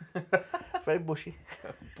it? Very bushy.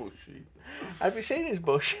 Bushy. Have you seen his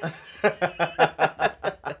bush?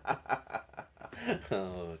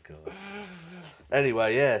 Oh, God.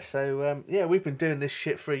 Anyway, yeah, so, we've been doing this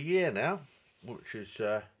shit for a year now, which is...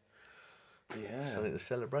 something to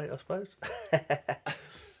celebrate, I suppose.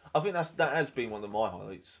 I think that has been one of my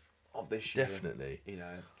highlights of this year. Definitely.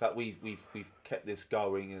 That we've kept this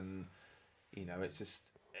going, and it's just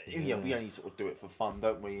we only sort of do it for fun,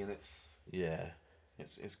 don't we? And it's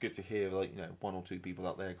good to hear one or two people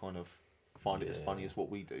out there kind of find it as funny as what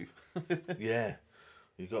we do. Yeah,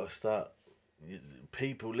 you've got to start.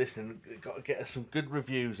 People listening, got to get us some good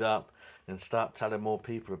reviews up and start telling more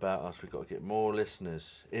people about us. We've got to get more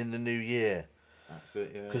listeners in the new year. That's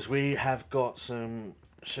it, yeah. Because we have got some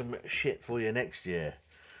some shit for you next year.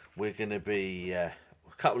 We're going to be a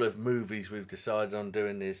couple of movies we've decided on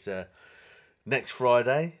doing this next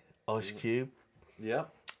Friday. Ice Cube. Yeah.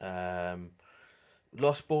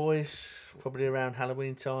 Lost Boys, probably around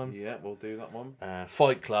Halloween time. Yeah, we'll do that one.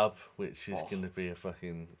 Fight Club, which is going to be a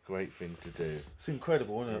fucking great thing to do. It's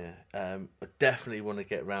incredible, isn't it? Yeah. I definitely want to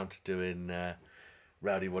get round to doing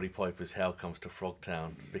Rowdy Roddy Piper's Hell Comes to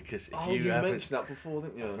Frogtown, because if you mentioned that before,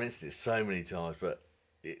 didn't you? I've mentioned it so many times, but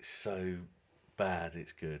it's so bad,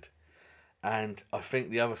 it's good. And I think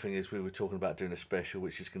the other thing is we were talking about doing a special,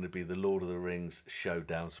 which is going to be the Lord of the Rings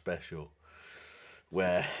Showdown special,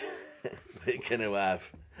 where we're going to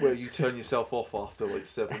have... Where you turn yourself off after like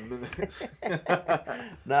 7 minutes.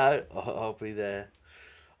 No, I'll be there.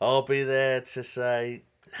 I'll be there to say,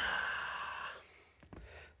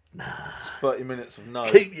 nah. It's 30 minutes of no.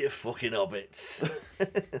 Keep your fucking hobbits.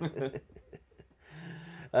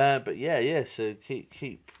 But yeah. So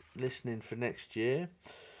keep listening for next year.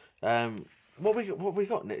 What we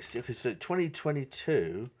got next year? Because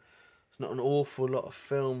 2022, it's not an awful lot of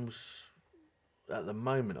films at the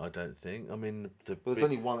moment. I don't think. I mean, there's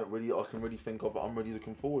only one that I can really think of that I'm really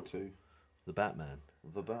looking forward to. The Batman.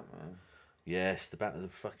 The Batman. Yes, the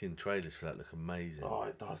fucking trailers for that look amazing. Oh,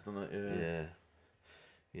 it does, doesn't it?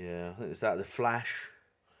 Yeah. I think it's that The Flash.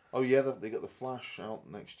 Oh yeah, they got The Flash out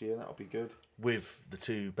next year. That'll be good. With the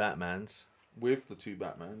two Batmans.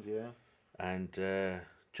 Yeah. And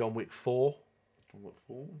John Wick 4.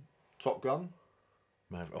 Top Gun.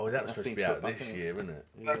 Maverick. Oh, that was supposed to be out this year, wasn't it?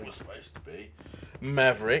 Yeah. That was supposed to be.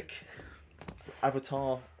 Maverick.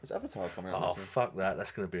 Avatar. Is Avatar coming out? Oh, fuck that.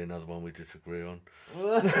 That's going to be another one we disagree on.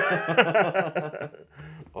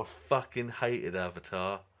 I fucking hated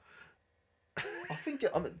Avatar. I think, to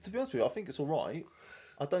be honest with you, I think it's alright.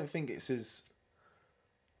 I don't think it's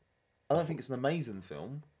an amazing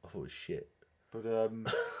film. I thought it was shit. But,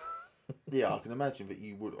 yeah, I can imagine that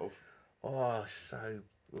you would have. Oh,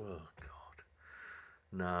 oh, God.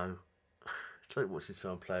 No. It's like watching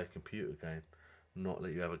someone play a computer game and not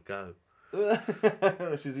let you have a go.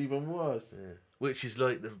 Which is even worse. Yeah. Which is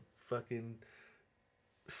like the fucking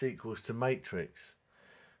sequels to Matrix.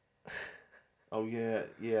 Oh, yeah.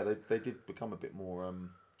 They did become a bit more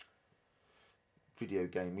video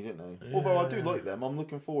gamey, didn't they? Yeah. Although I do like them. I'm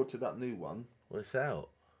looking forward to that new one. Well, it's out.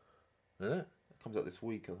 Isn't it? It comes out this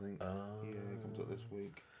week, I think. Yeah, it comes out this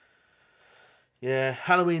week. Yeah,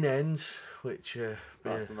 Halloween Ends, which...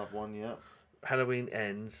 that's another one, yeah. Halloween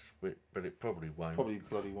Ends, but it probably won't. Probably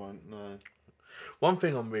bloody won't, no. One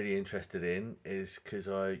thing I'm really interested in is, because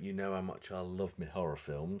you know how much I love my horror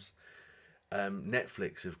films,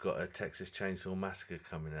 Netflix have got a Texas Chainsaw Massacre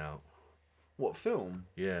coming out. What film?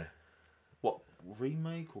 Yeah. What,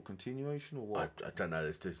 remake or continuation or what? I don't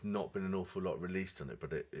know. There's not been an awful lot released on it,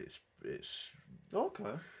 but it's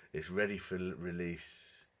okay. It's ready for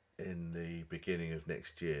release in the beginning of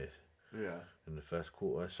next year. Yeah. In the first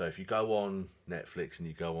quarter. So if you go on Netflix and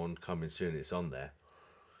you go on Coming Soon, it's on there.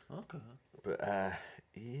 Okay. But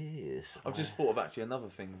yes. I've just thought of actually another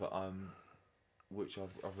thing that which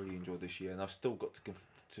I've really enjoyed this year, and I've still got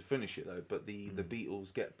to finish it though. But the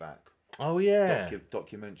Beatles Get Back. Oh yeah.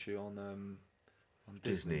 Documentary on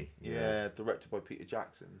Disney. Yeah, directed by Peter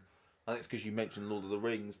Jackson. I think it's because you mentioned Lord of the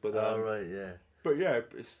Rings, but right, yeah. But yeah,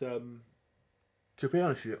 it's To be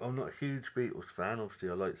honest with you, I'm not a huge Beatles fan. Obviously,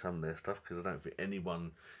 I like some of their stuff because I don't think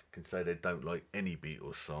anyone can say they don't like any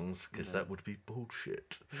Beatles songs, because that would be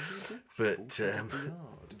bullshit. But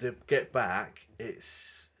the Get Back,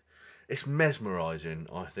 it's mesmerising.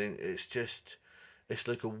 I think it's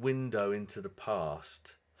like a window into the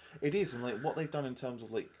past. It is, and like what they've done in terms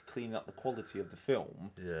of like cleaning up the quality of the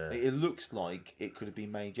film. Yeah, it looks like it could have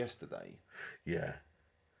been made yesterday. Yeah,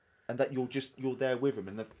 and that you're there with them,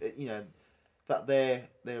 and that they're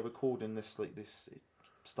recording this like this. It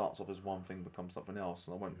starts off as one thing, becomes something else,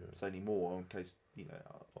 and I won't say any more in case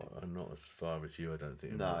I'm not as far as you. I don't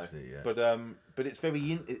think. No, it yet. But it's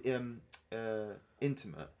very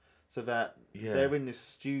intimate, so that they're in this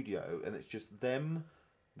studio, and it's just them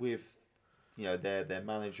with their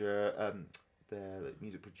manager, their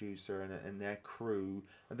music producer, and their crew,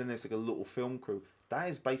 and then there's like a little film crew. That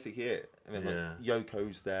is basically it. I mean, like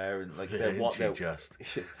Yoko's there, and like and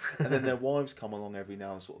then their wives come along every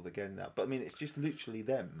now and sort of again now. But I mean, it's just literally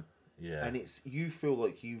them. Yeah. And you feel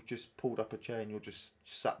like you've just pulled up a chair and you're just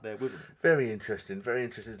sat there with them. Very interesting. Very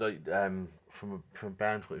interesting. Like from a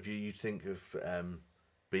band point of view, you think of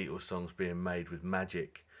Beatles songs being made with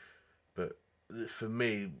magic, but for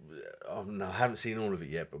me, I haven't seen all of it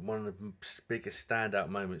yet. But one of the biggest standout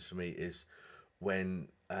moments for me is when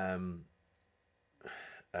Paul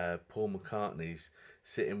McCartney's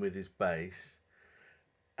sitting with his bass,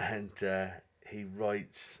 and he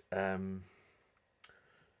writes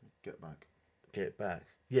Get Back.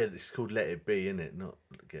 Yeah, it's called Let It Be, isn't it? Not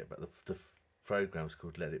Get Back. The program's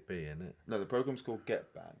called Let It Be, isn't it? No, the program's called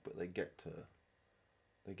Get Back, but they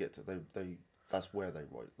that's where they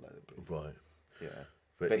write Let It Be. Right. Yeah.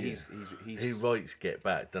 But he writes Get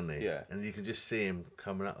Back, doesn't he? Yeah. And you can just see him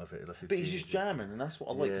coming up with it. Like but he's just jamming, and that's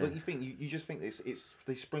what I like. Yeah. Like you just think it's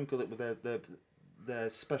they sprinkle it with their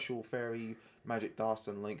special fairy magic dust,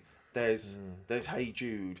 and like there's Hey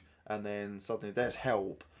Jude, and then suddenly there's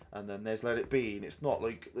Help, and then there's Let It Be, and it's not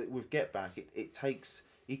like with Get Back. It takes.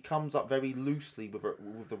 He comes up very loosely with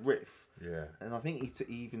the riff. Yeah. And I think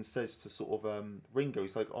he even says to sort of Ringo,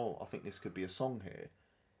 he's like, "Oh, I think this could be a song here."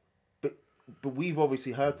 But we've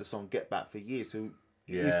obviously heard the song Get Back for years, so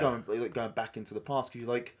he's going back into the past, because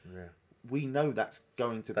you're like, we know that's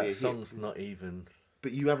going to be a hit. That song's not even...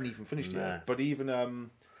 But you haven't even finished it yet. But even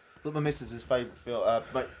my missus's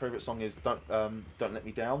favourite song is Don't Let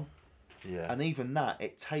Me Down. Yeah. And even that,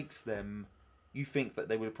 it takes them... You think that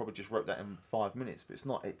they would have probably just wrote that in 5 minutes, but it's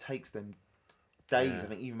not. It takes them days, I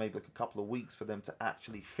think even maybe like a couple of weeks for them to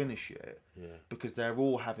actually finish it. Yeah. Because they're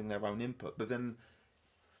all having their own input. But then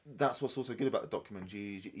that's what's also good about the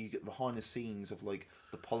documentary is you get behind the scenes of like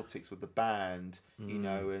the politics with the band, you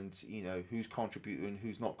know, and you know who's contributing,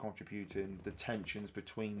 who's not contributing, the tensions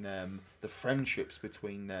between them, the friendships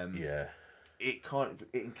between them. Yeah. It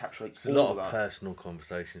encapsulates a lot of personal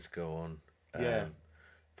conversations go on. Yeah.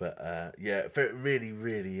 But very, really,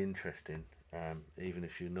 really interesting. Even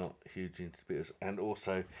if you're not huge into the Beatles, and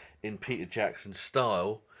also in Peter Jackson's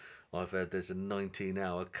style, I've heard there's a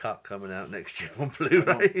 19-hour cut coming out next year on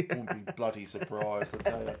Blu-ray. I won't be bloody surprised, I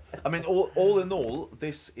tell you. I mean, all in all,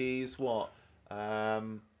 this is what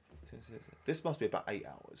this must be about 8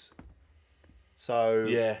 hours. So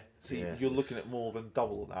you're looking at more than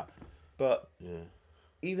double that. But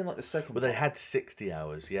even like the second. But they had 60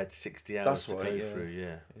 hours. You had 60 hours to go through.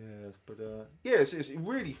 Yeah. Yes, but it's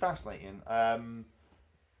really fascinating.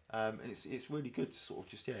 It's really good to sort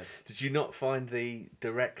of just Did you not find the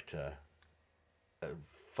director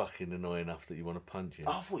fucking annoying enough that you want to punch him?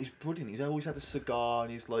 I thought he was brilliant. He's always had a cigar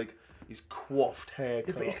and he's like his coiffed hair.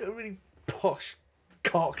 Yeah, but he's got a really posh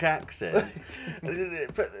cock accent.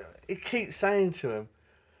 But he keeps saying to him,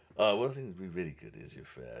 "Oh, one thing that'd be really good is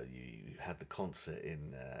if you had the concert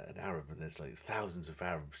in an Arab and there's like thousands of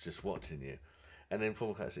Arabs just watching you." And then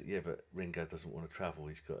Paul McCartney said, "Yeah, but Ringo doesn't want to travel.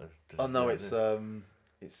 He's got to." Oh no, it's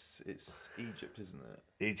Egypt, isn't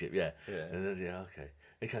it? Egypt, yeah. Yeah. And then, okay.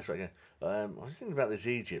 He comes back again. I was thinking about this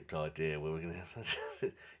Egypt idea where we're going to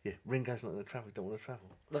have... Ringo's not going to travel. He don't want to travel.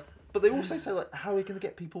 But they also say, like, how are we going to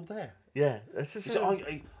get people there? Yeah. It's just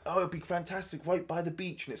it'd be fantastic right by the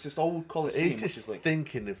beach, and it's this old Colosseum. He's just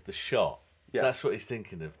thinking of the shot. Yeah. That's what he's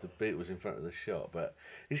thinking of. The Beatles in front of the shot. But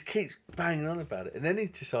he just keeps banging on about it. And then he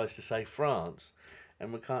decides to say France.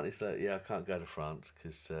 And McCartney's like, "Yeah, I can't go to France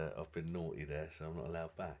because I've been naughty there, so I'm not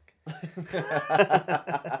allowed back."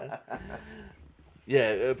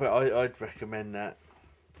 Yeah, but I'd recommend that.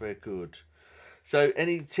 Very good. So,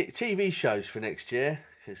 any TV shows for next year?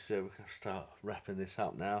 Because we're going to start wrapping this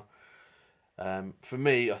up now. For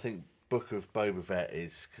me, I think Book of Boba Fett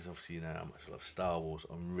is, because obviously you know how much I love Star Wars.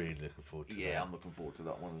 I'm really looking forward to that. Yeah, I'm looking forward to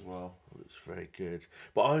that one as well. It's very good.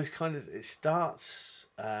 But I was it starts...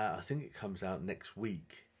 I think it comes out next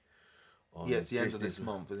week. It's the end of this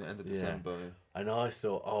month, the end of December. And I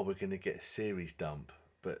thought, we're going to get a series dump,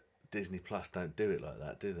 but Disney Plus don't do it like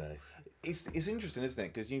that, do they? It's interesting, isn't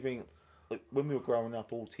it? Because you think, like, when we were growing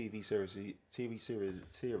up, all TV series, I'll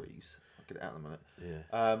get it out in a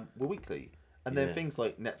minute. Were weekly, and then things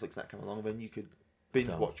like Netflix that come along, then you could binge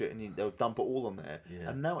watch it, and they'll dump it all on there.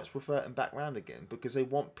 Yeah. And now it's reverting back round again because they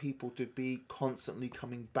want people to be constantly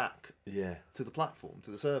coming back to the platform,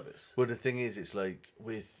 to the service. Well, the thing is, it's like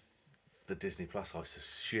with the Disney Plus, I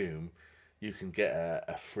assume you can get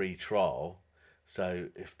a free trial. So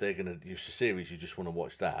if they're going to use a series, you just want to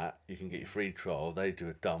watch that, you can get your free trial. They do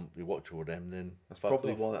a dump, you watch all of them, then that's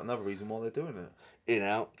probably another reason why they're doing it. In,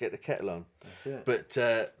 out, get the kettle on. That's it. But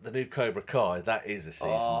the new Cobra Kai, that is a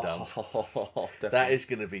season dump. That is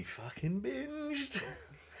going to be fucking binged.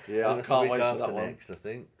 Yeah, I can't wait for that one. Next, I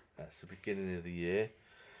think that's the beginning of the year.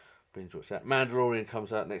 Binge watch that. Mandalorian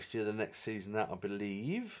comes out next year, the next season, that I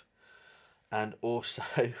believe. And also,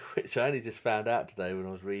 which I only just found out today when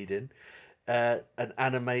I was reading, an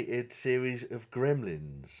animated series of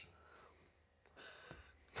Gremlins.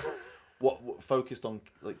 What focused on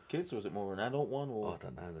like kids, or is it more an adult one? Or I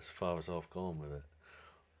don't know. As far as I've gone with it,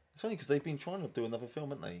 it's only because they've been trying to do another film,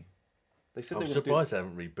 haven't they? They said I'm surprised they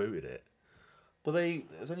haven't rebooted it. Well, it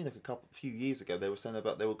was only like few years ago. They were saying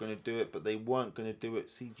about they were going to do it, but they weren't going to do it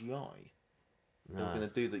CGI. They were going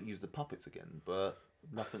to use the puppets again, but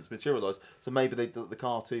nothing's materialised. So maybe they did the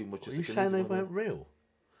cartoon, which is. Are you saying they weren't real?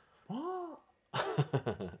 What?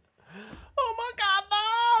 Oh my God,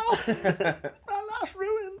 no! That's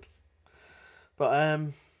ruined. But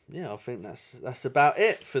yeah, I think that's about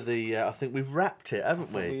it for the. I think we've wrapped it,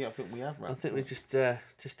 haven't we? I think we have wrapped. I think we just a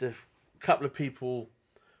couple of people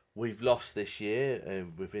we've lost this year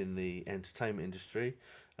within the entertainment industry.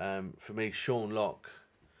 For me, Sean Locke,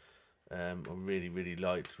 I really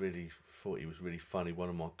liked. Really thought he was really funny. One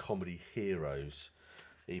of my comedy heroes.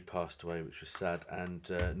 He passed away, which was sad. And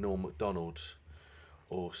Norm Macdonald,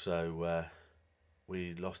 also,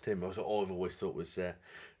 we lost him. I've always thought was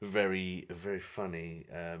very funny.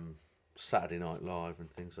 Saturday Night Live and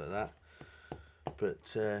things like that.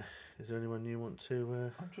 But is there anyone you want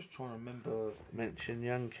to? I'm just trying to remember. Mention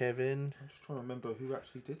young Kevin. I'm just trying to remember who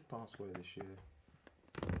actually did pass away this year.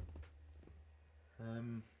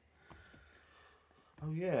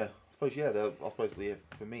 Oh yeah, I suppose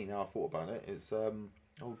for me now I thought about it. It's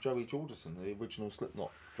Joey Jordison, the original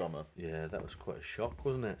Slipknot drummer. Yeah, that was quite a shock,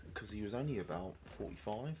 wasn't it? Because he was only about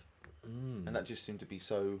 45, and that just seemed to be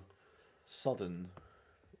so sudden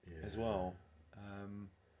as well.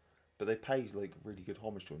 But they paid like really good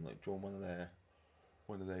homage to him, like during one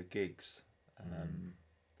of their gigs.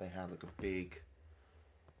 They had like a big,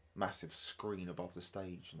 massive screen above the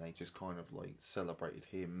stage, and they just kind of like celebrated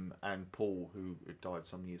him and Paul, who had died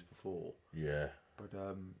some years before. Yeah. But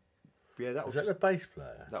yeah, that was the bass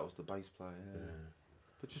player. That was the bass player. Yeah.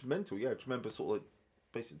 But just mental. Yeah, I just remember sort of like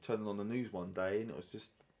basically turning on the news one day, and it was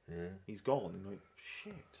just he's gone, and like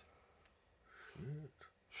shit.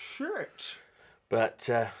 But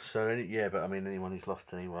but I mean, anyone who's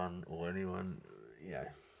lost anyone or anyone,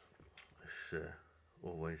 it's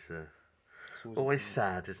always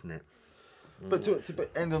sad, isn't it? But to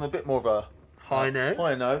end on a bit more of a high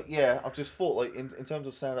note, yeah, I've just thought like in terms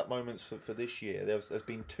of stand-up moments for this year, there's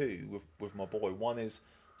been two with my boy. One is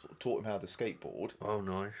sort of taught him how to skateboard. Oh,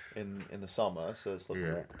 nice. In the summer, so it's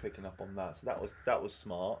like picking up on that. So that was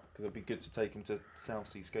smart, because it'd be good to take him to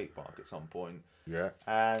Southsea Skate Park at some point. Yeah.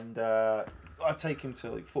 And I take him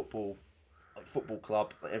to like football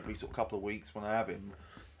club every sort of couple of weeks when I have him,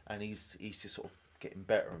 and he's just sort of getting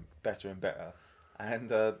better and better. And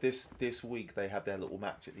this week they had their little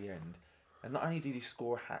match at the end, and not only did he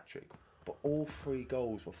score a hat trick, but all three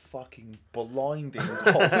goals were fucking blinding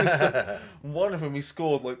goals. One of them he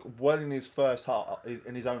scored like well in his first half,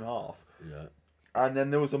 in his own half. Yeah. And then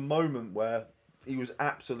there was a moment where he was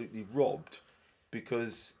absolutely robbed,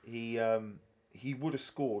 because he would have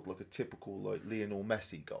scored like a typical like Lionel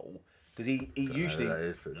Messi goal, because he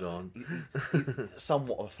usually he's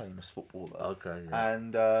somewhat of a famous footballer. Okay. Yeah.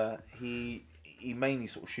 And he mainly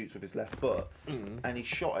sort of shoots with his left foot, and he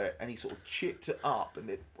shot it, and he sort of chipped it up, and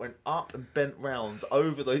it went up and bent round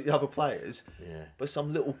over the other players. Yeah. But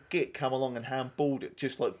some little git came along and handballed it,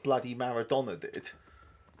 just like bloody Maradona did.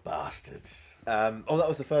 Bastards. That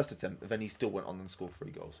was the first attempt. Then he still went on and scored 3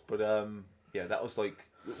 goals. But yeah, that was like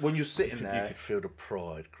when you're sitting there, you could feel the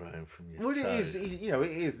pride growing from your Well, toes. it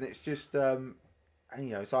is, and it's just and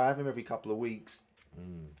so I have him every couple of weeks.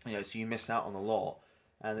 So you miss out on a lot.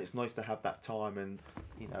 And it's nice to have that time, and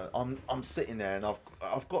I'm sitting there, and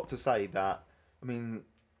I've got to say that, I mean,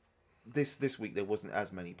 this week there wasn't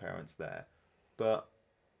as many parents there, but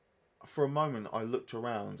for a moment I looked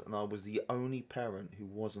around and I was the only parent who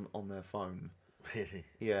wasn't on their phone. Really?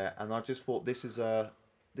 Yeah, and I just thought this is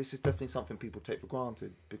definitely something people take for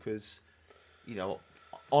granted, because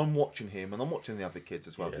I'm watching him, and I'm watching the other kids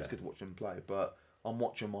as well. Yeah. It's good to watch them play, but I'm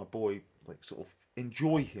watching my boy like sort of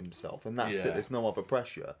enjoy himself, and that's it. There's no other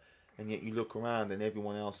pressure, and yet you look around and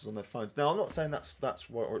everyone else is on their phones. Now, I'm not saying that's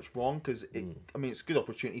right or it's wrong, because I mean, it's a good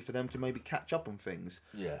opportunity for them to maybe catch up on things.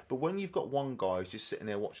 Yeah. But when you've got one guy who's just sitting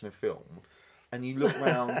there watching a film, and you look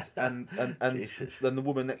around and then the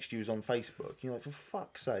woman next to you is on Facebook, you're like, for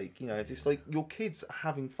fuck's sake, it's just like your kids are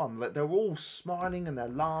having fun. Like, they're all smiling and they're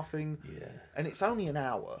laughing. Yeah. And it's only an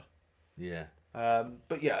hour. Yeah.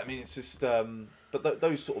 But yeah, I mean, it's just but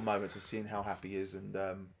those sort of moments of seeing how happy he is, and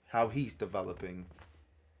how he's developing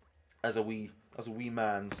as a wee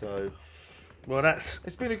man. So, well,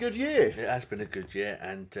 it's been a good year. It has been a good year,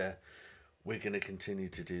 and we're going to continue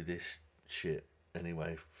to do this shit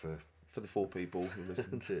anyway for the 4 people who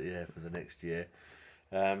listen for the next year.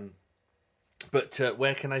 But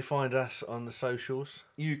where can they find us on the socials?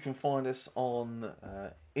 You can find us on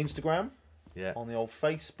Instagram. Yeah. On the old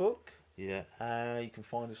Facebook. Yeah. You can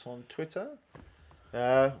find us on Twitter.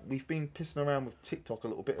 We've been pissing around with TikTok a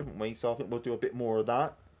little bit, haven't we? So I think we'll do a bit more of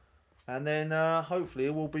that. And then hopefully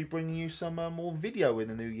we'll be bringing you some more video in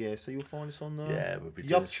the new year. So you'll find us on we'll be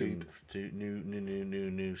doing YouTube.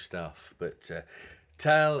 Some new stuff. But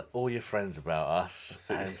tell all your friends about us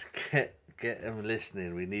and get them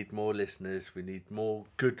listening. We need more listeners. We need more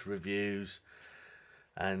good reviews.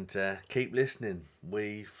 And keep listening.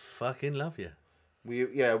 We fucking love you. We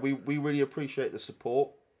really appreciate the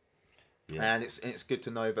support. Yeah. And it's good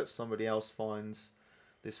to know that somebody else finds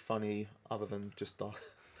this funny other than just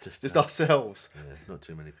ourselves. Yeah, not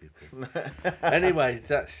too many people. Anyway,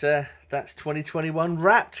 that's 2021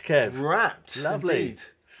 wrapped, Kev. Wrapped. Lovely. Indeed.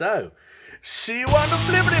 So, see you on the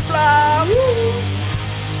flippity flop. Woo!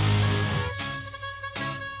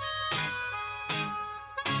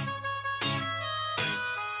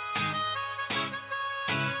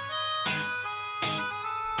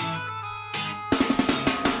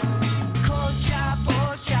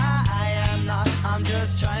 I'm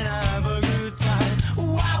just trying to have a good time.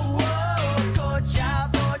 Wow, whoa,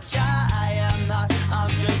 Kocha, Bocha, I am not. I'm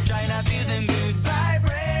just trying to feel them good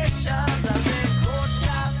vibrations. I said,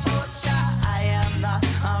 Kocha, Bocha, I am not.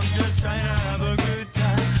 I'm just trying to have a good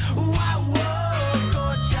time. Wow, whoa,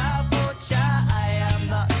 Kocha, Bocha, I am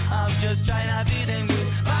not. I'm just trying to feel them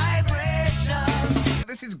good vibrations.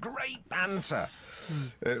 This is great banter.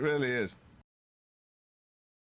 It really is.